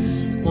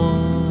this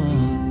one.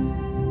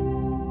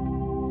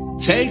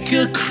 Take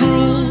a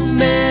cruel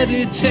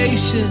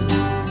meditation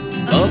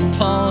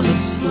upon a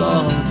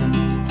slaughter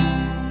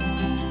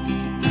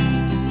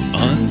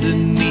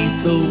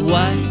underneath a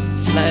white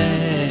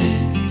flag.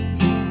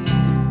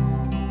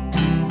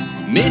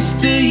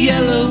 Mr.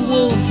 Yellow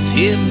Wolf,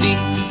 hear me,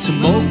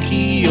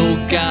 Tomoki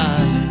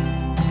Ogana.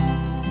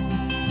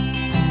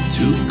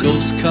 Two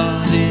ghosts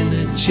caught in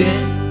a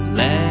jet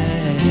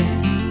lag.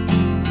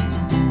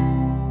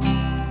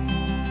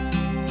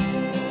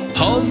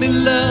 Hold me,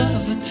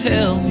 love, or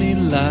tell me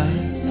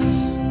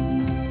lies.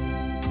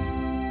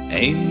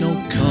 Ain't no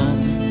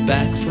coming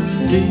back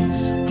from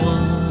this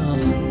one.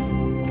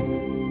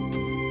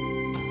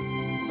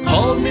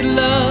 Hold me,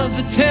 love,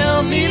 or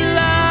tell me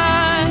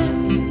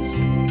lies.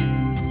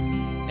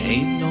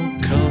 Ain't no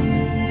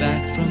coming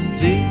back from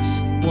this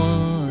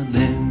one.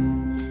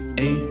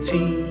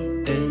 M-A-T-S-U-D-A,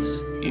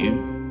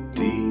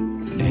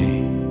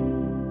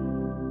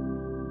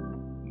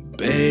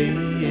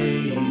 baby.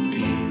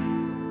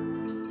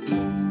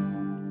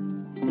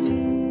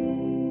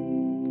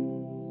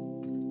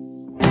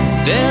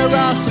 There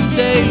are some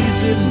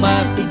days it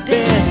might be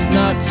best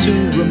not to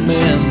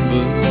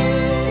remember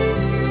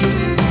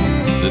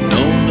the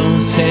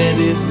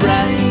no-nose-headed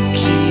right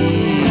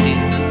kid.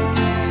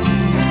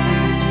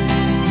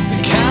 The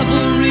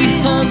cavalry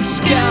hung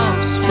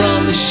scalps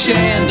from a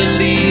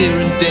chandelier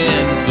in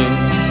Denver.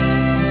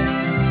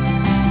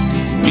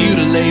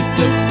 Mutilate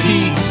the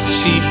peace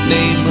chief,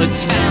 name a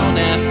town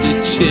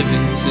after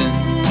Chivington.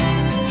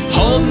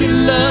 Hold me,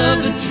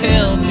 love, and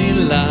tell me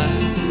lies.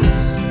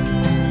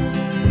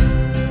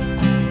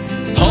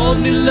 Hold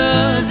me,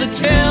 love, and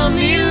tell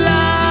me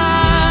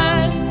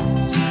lies.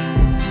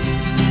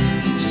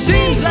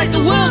 Seems like the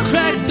world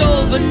cracked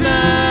overnight.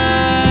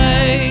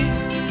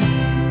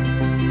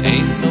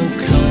 Ain't no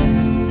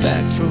coming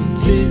back from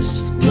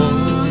this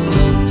one.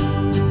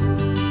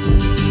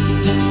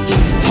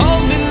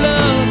 Hold me,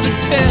 love, and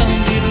tell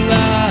me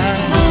lies.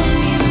 Hold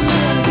me,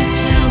 love, and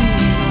tell me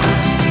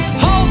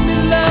lies. Hold me,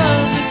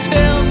 love, and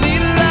tell me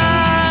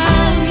lies.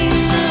 Hold me,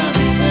 love,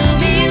 and tell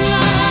me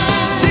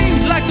lies.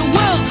 Seems like the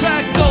world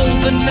cracked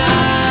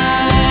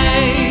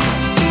overnight.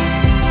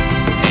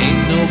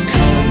 Ain't no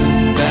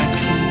coming back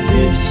from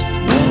this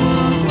one.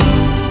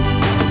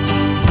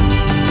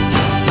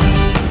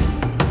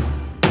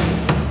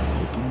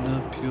 Open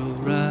up your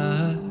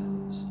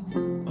eyes.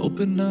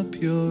 Open up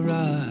your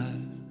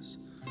eyes.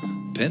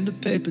 Pen to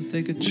paper,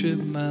 take a trip,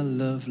 my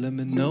love. Let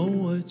me know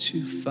what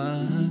you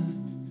find.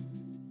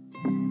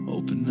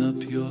 Open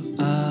up your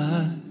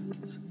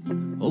eyes.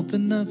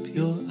 Open up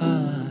your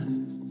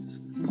eyes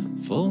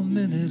for a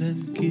minute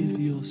and give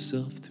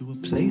yourself to a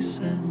place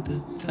and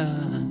a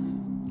time.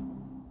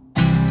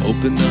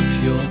 Open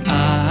up your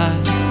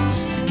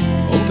eyes.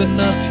 Open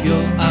up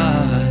your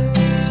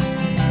eyes.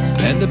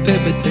 Pen to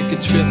paper, take a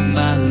trip,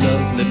 my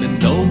love. Let me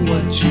know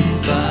what you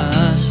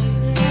find.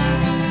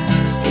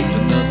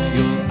 Open up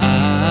your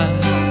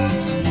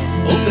eyes.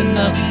 Open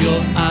up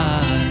your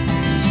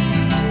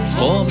eyes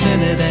for a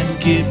minute and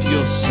give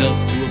yourself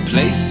to a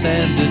place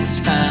and a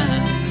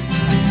time.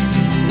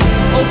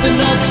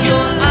 Open up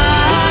your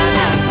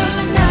eyes.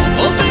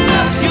 Open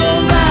up your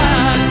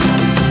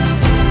eyes.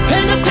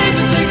 Pen to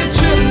paper, take a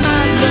trip,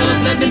 my love.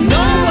 Let me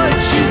know what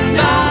you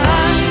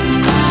find.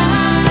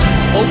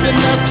 Open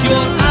up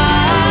your eyes.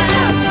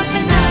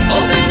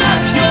 Open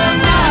up your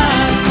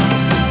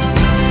eyes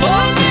for a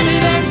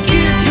minute and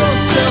give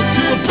yourself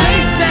to a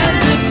place and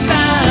a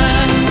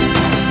time.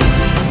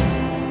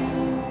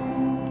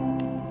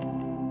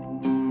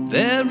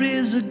 There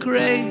is a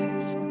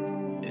grave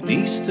in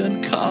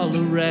eastern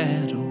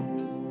Colorado.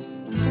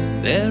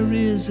 There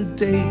is a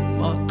day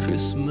marked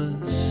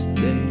Christmas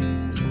Day,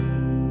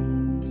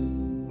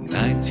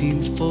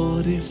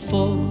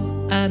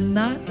 1944, and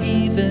not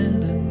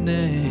even a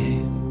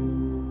name.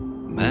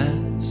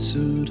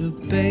 Matsuda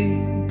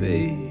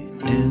baby,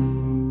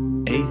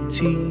 M-A-T-S-U-D-A,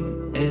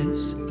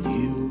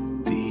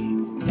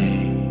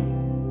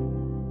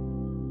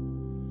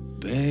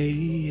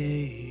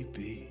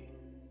 baby.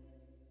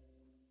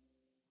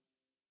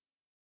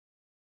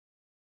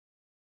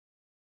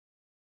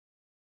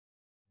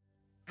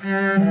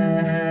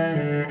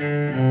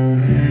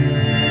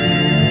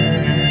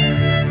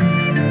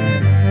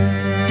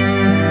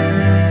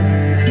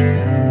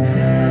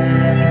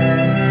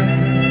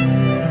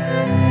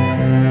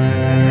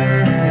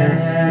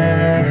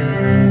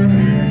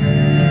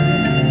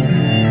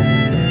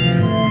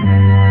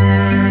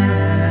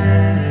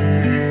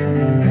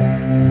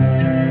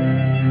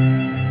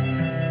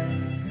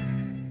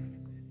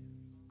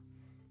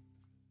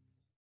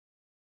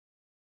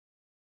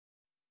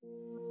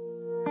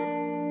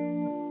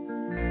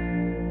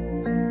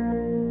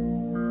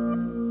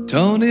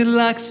 Tony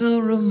likes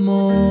the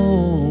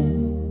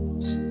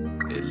Ramones.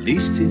 At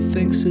least he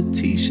thinks a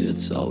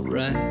t-shirt's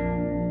alright.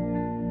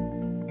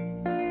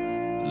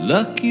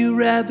 Lucky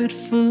rabbit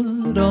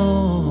foot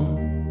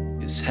on.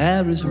 His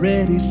hair is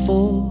ready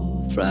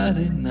for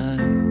Friday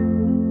night.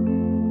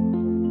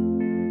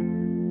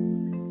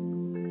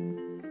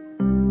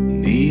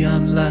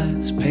 Neon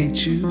lights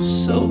paint you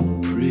so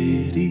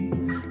pretty,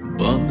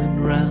 bumming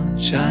round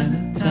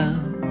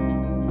Chinatown.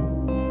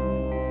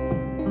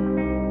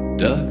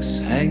 Ducks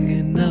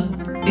hanging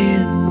up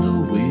in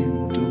the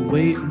window,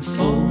 waiting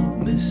for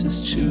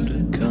Mrs. Chu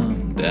to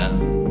come down.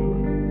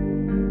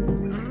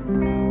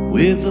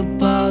 With a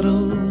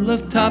bottle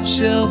of top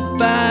shelf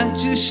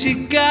badges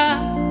she got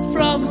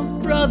from her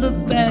brother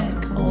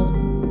back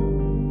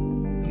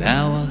home.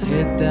 Now I'll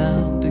head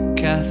down to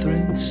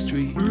Catherine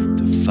Street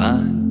to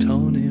find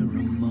Tony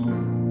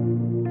Ramone.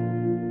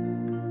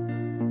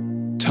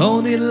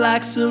 Tony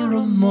likes the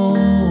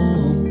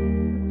Ramones.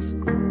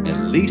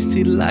 At least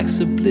he likes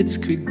a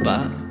Blitzkrieg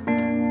bop.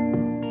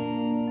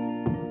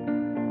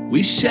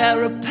 We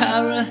share a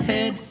pair of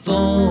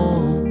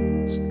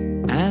headphones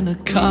and a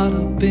cot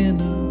up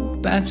in a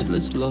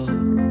bachelor's loft.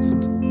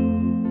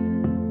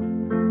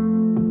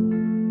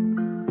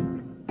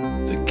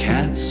 The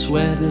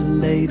cat-sweater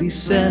lady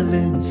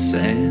selling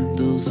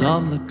sandals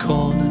on the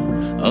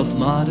corner of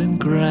Martin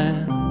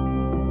Grand.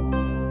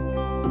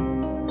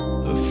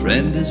 Her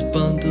friend is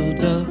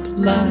bundled up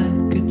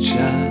like a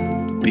child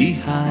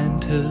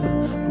behind her,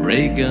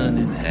 ray gun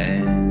in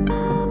hand.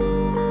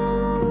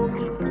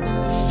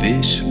 The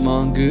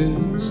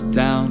fishmongers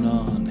down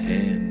on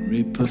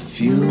Henry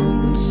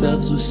perfume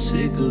themselves with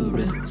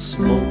cigarette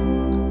smoke.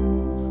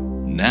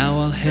 Now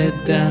I'll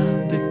head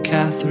down to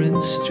Catherine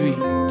Street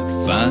to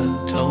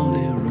find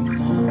Tony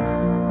Ramone.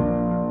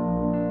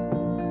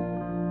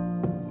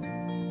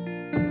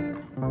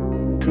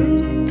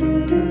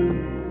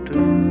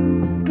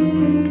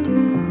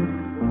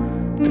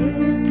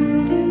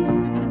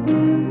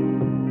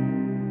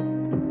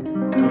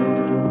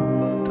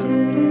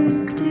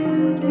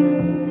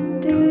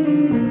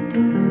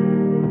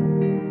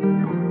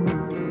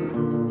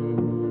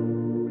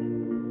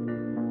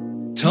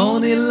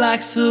 Tony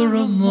likes the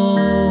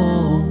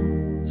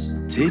Ramones,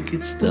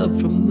 ticket stub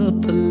from the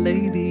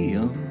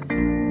Palladium.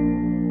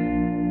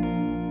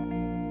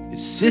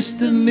 His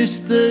sister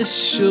missed the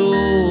show,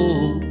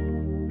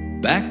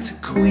 back to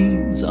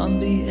Queens on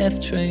the F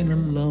train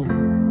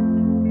alone.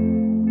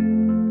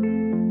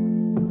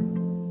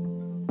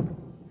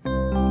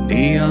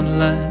 Neon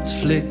lights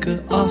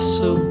flicker off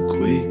so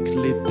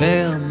quickly,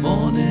 pale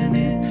morning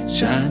in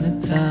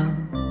Chinatown.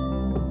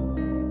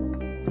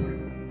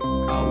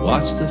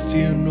 Watch the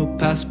funeral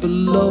pass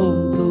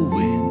below the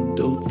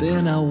window,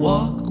 then I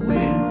walk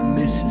with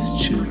Mrs.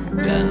 Chu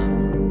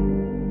down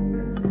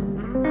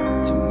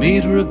to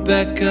meet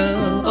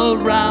Rebecca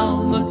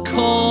around the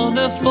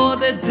corner for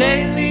the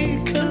daily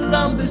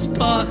Columbus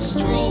Park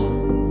stroll.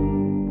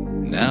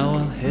 Now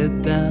I'll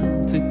head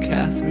down to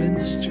Catherine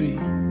Street.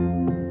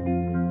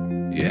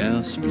 Yeah,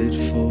 I'll split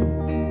for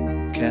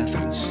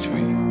Catherine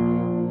Street.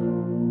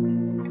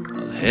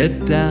 I'll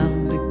head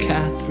down to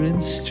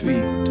Catherine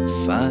Street to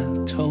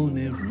find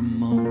Tony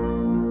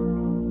Ramone.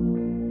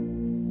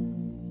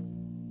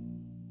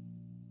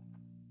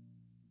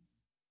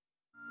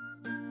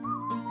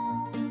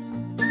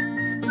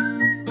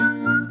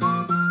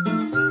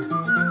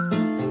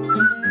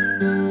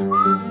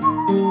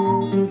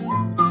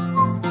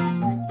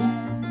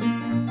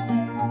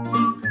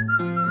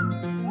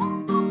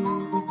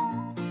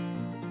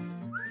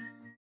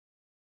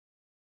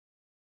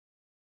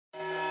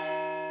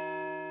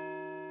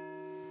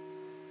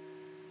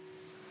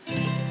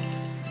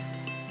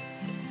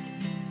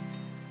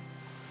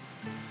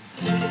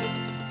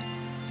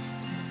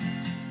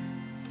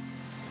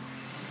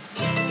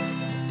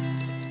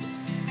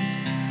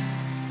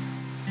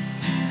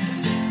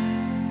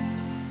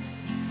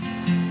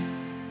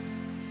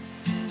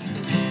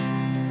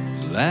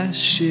 last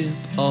ship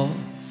off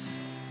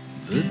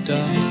the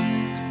dock.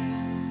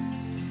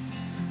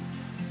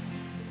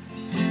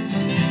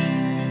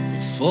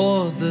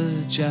 Before the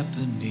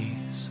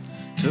Japanese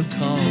took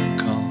Hong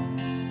Kong,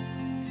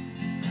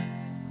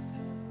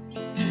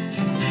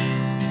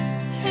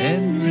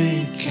 Henry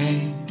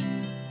came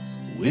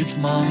with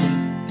Mom.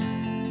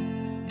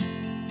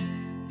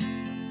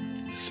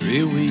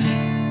 3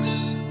 weeks,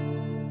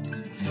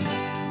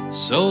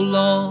 so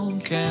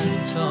long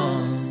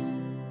Canton.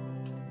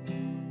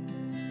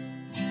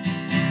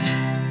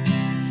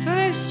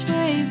 First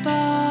way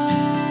bar,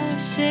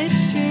 6th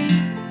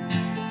Street.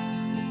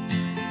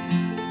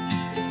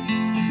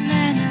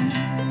 Then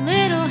a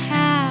little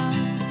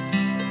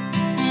house,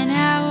 an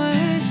hour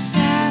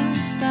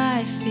south by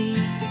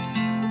feet.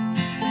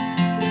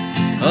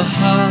 A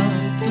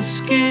hop, a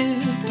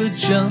skip, a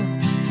jump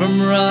from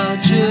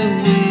Roger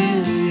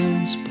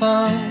Williams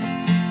Park.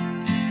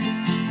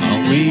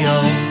 Are we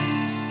all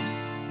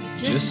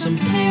just some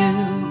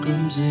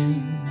pilgrims in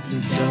the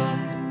dark?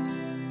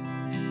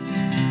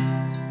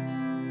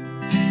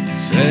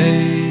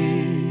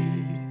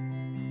 Faith,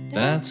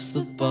 that's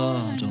the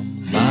bottom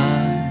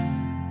line.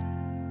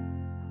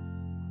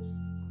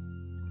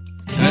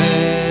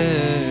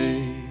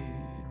 Faith,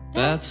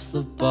 that's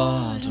the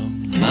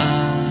bottom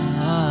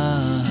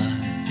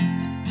line.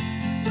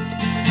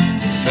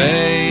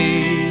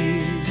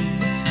 Faith,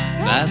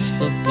 that's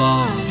the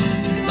bottom line.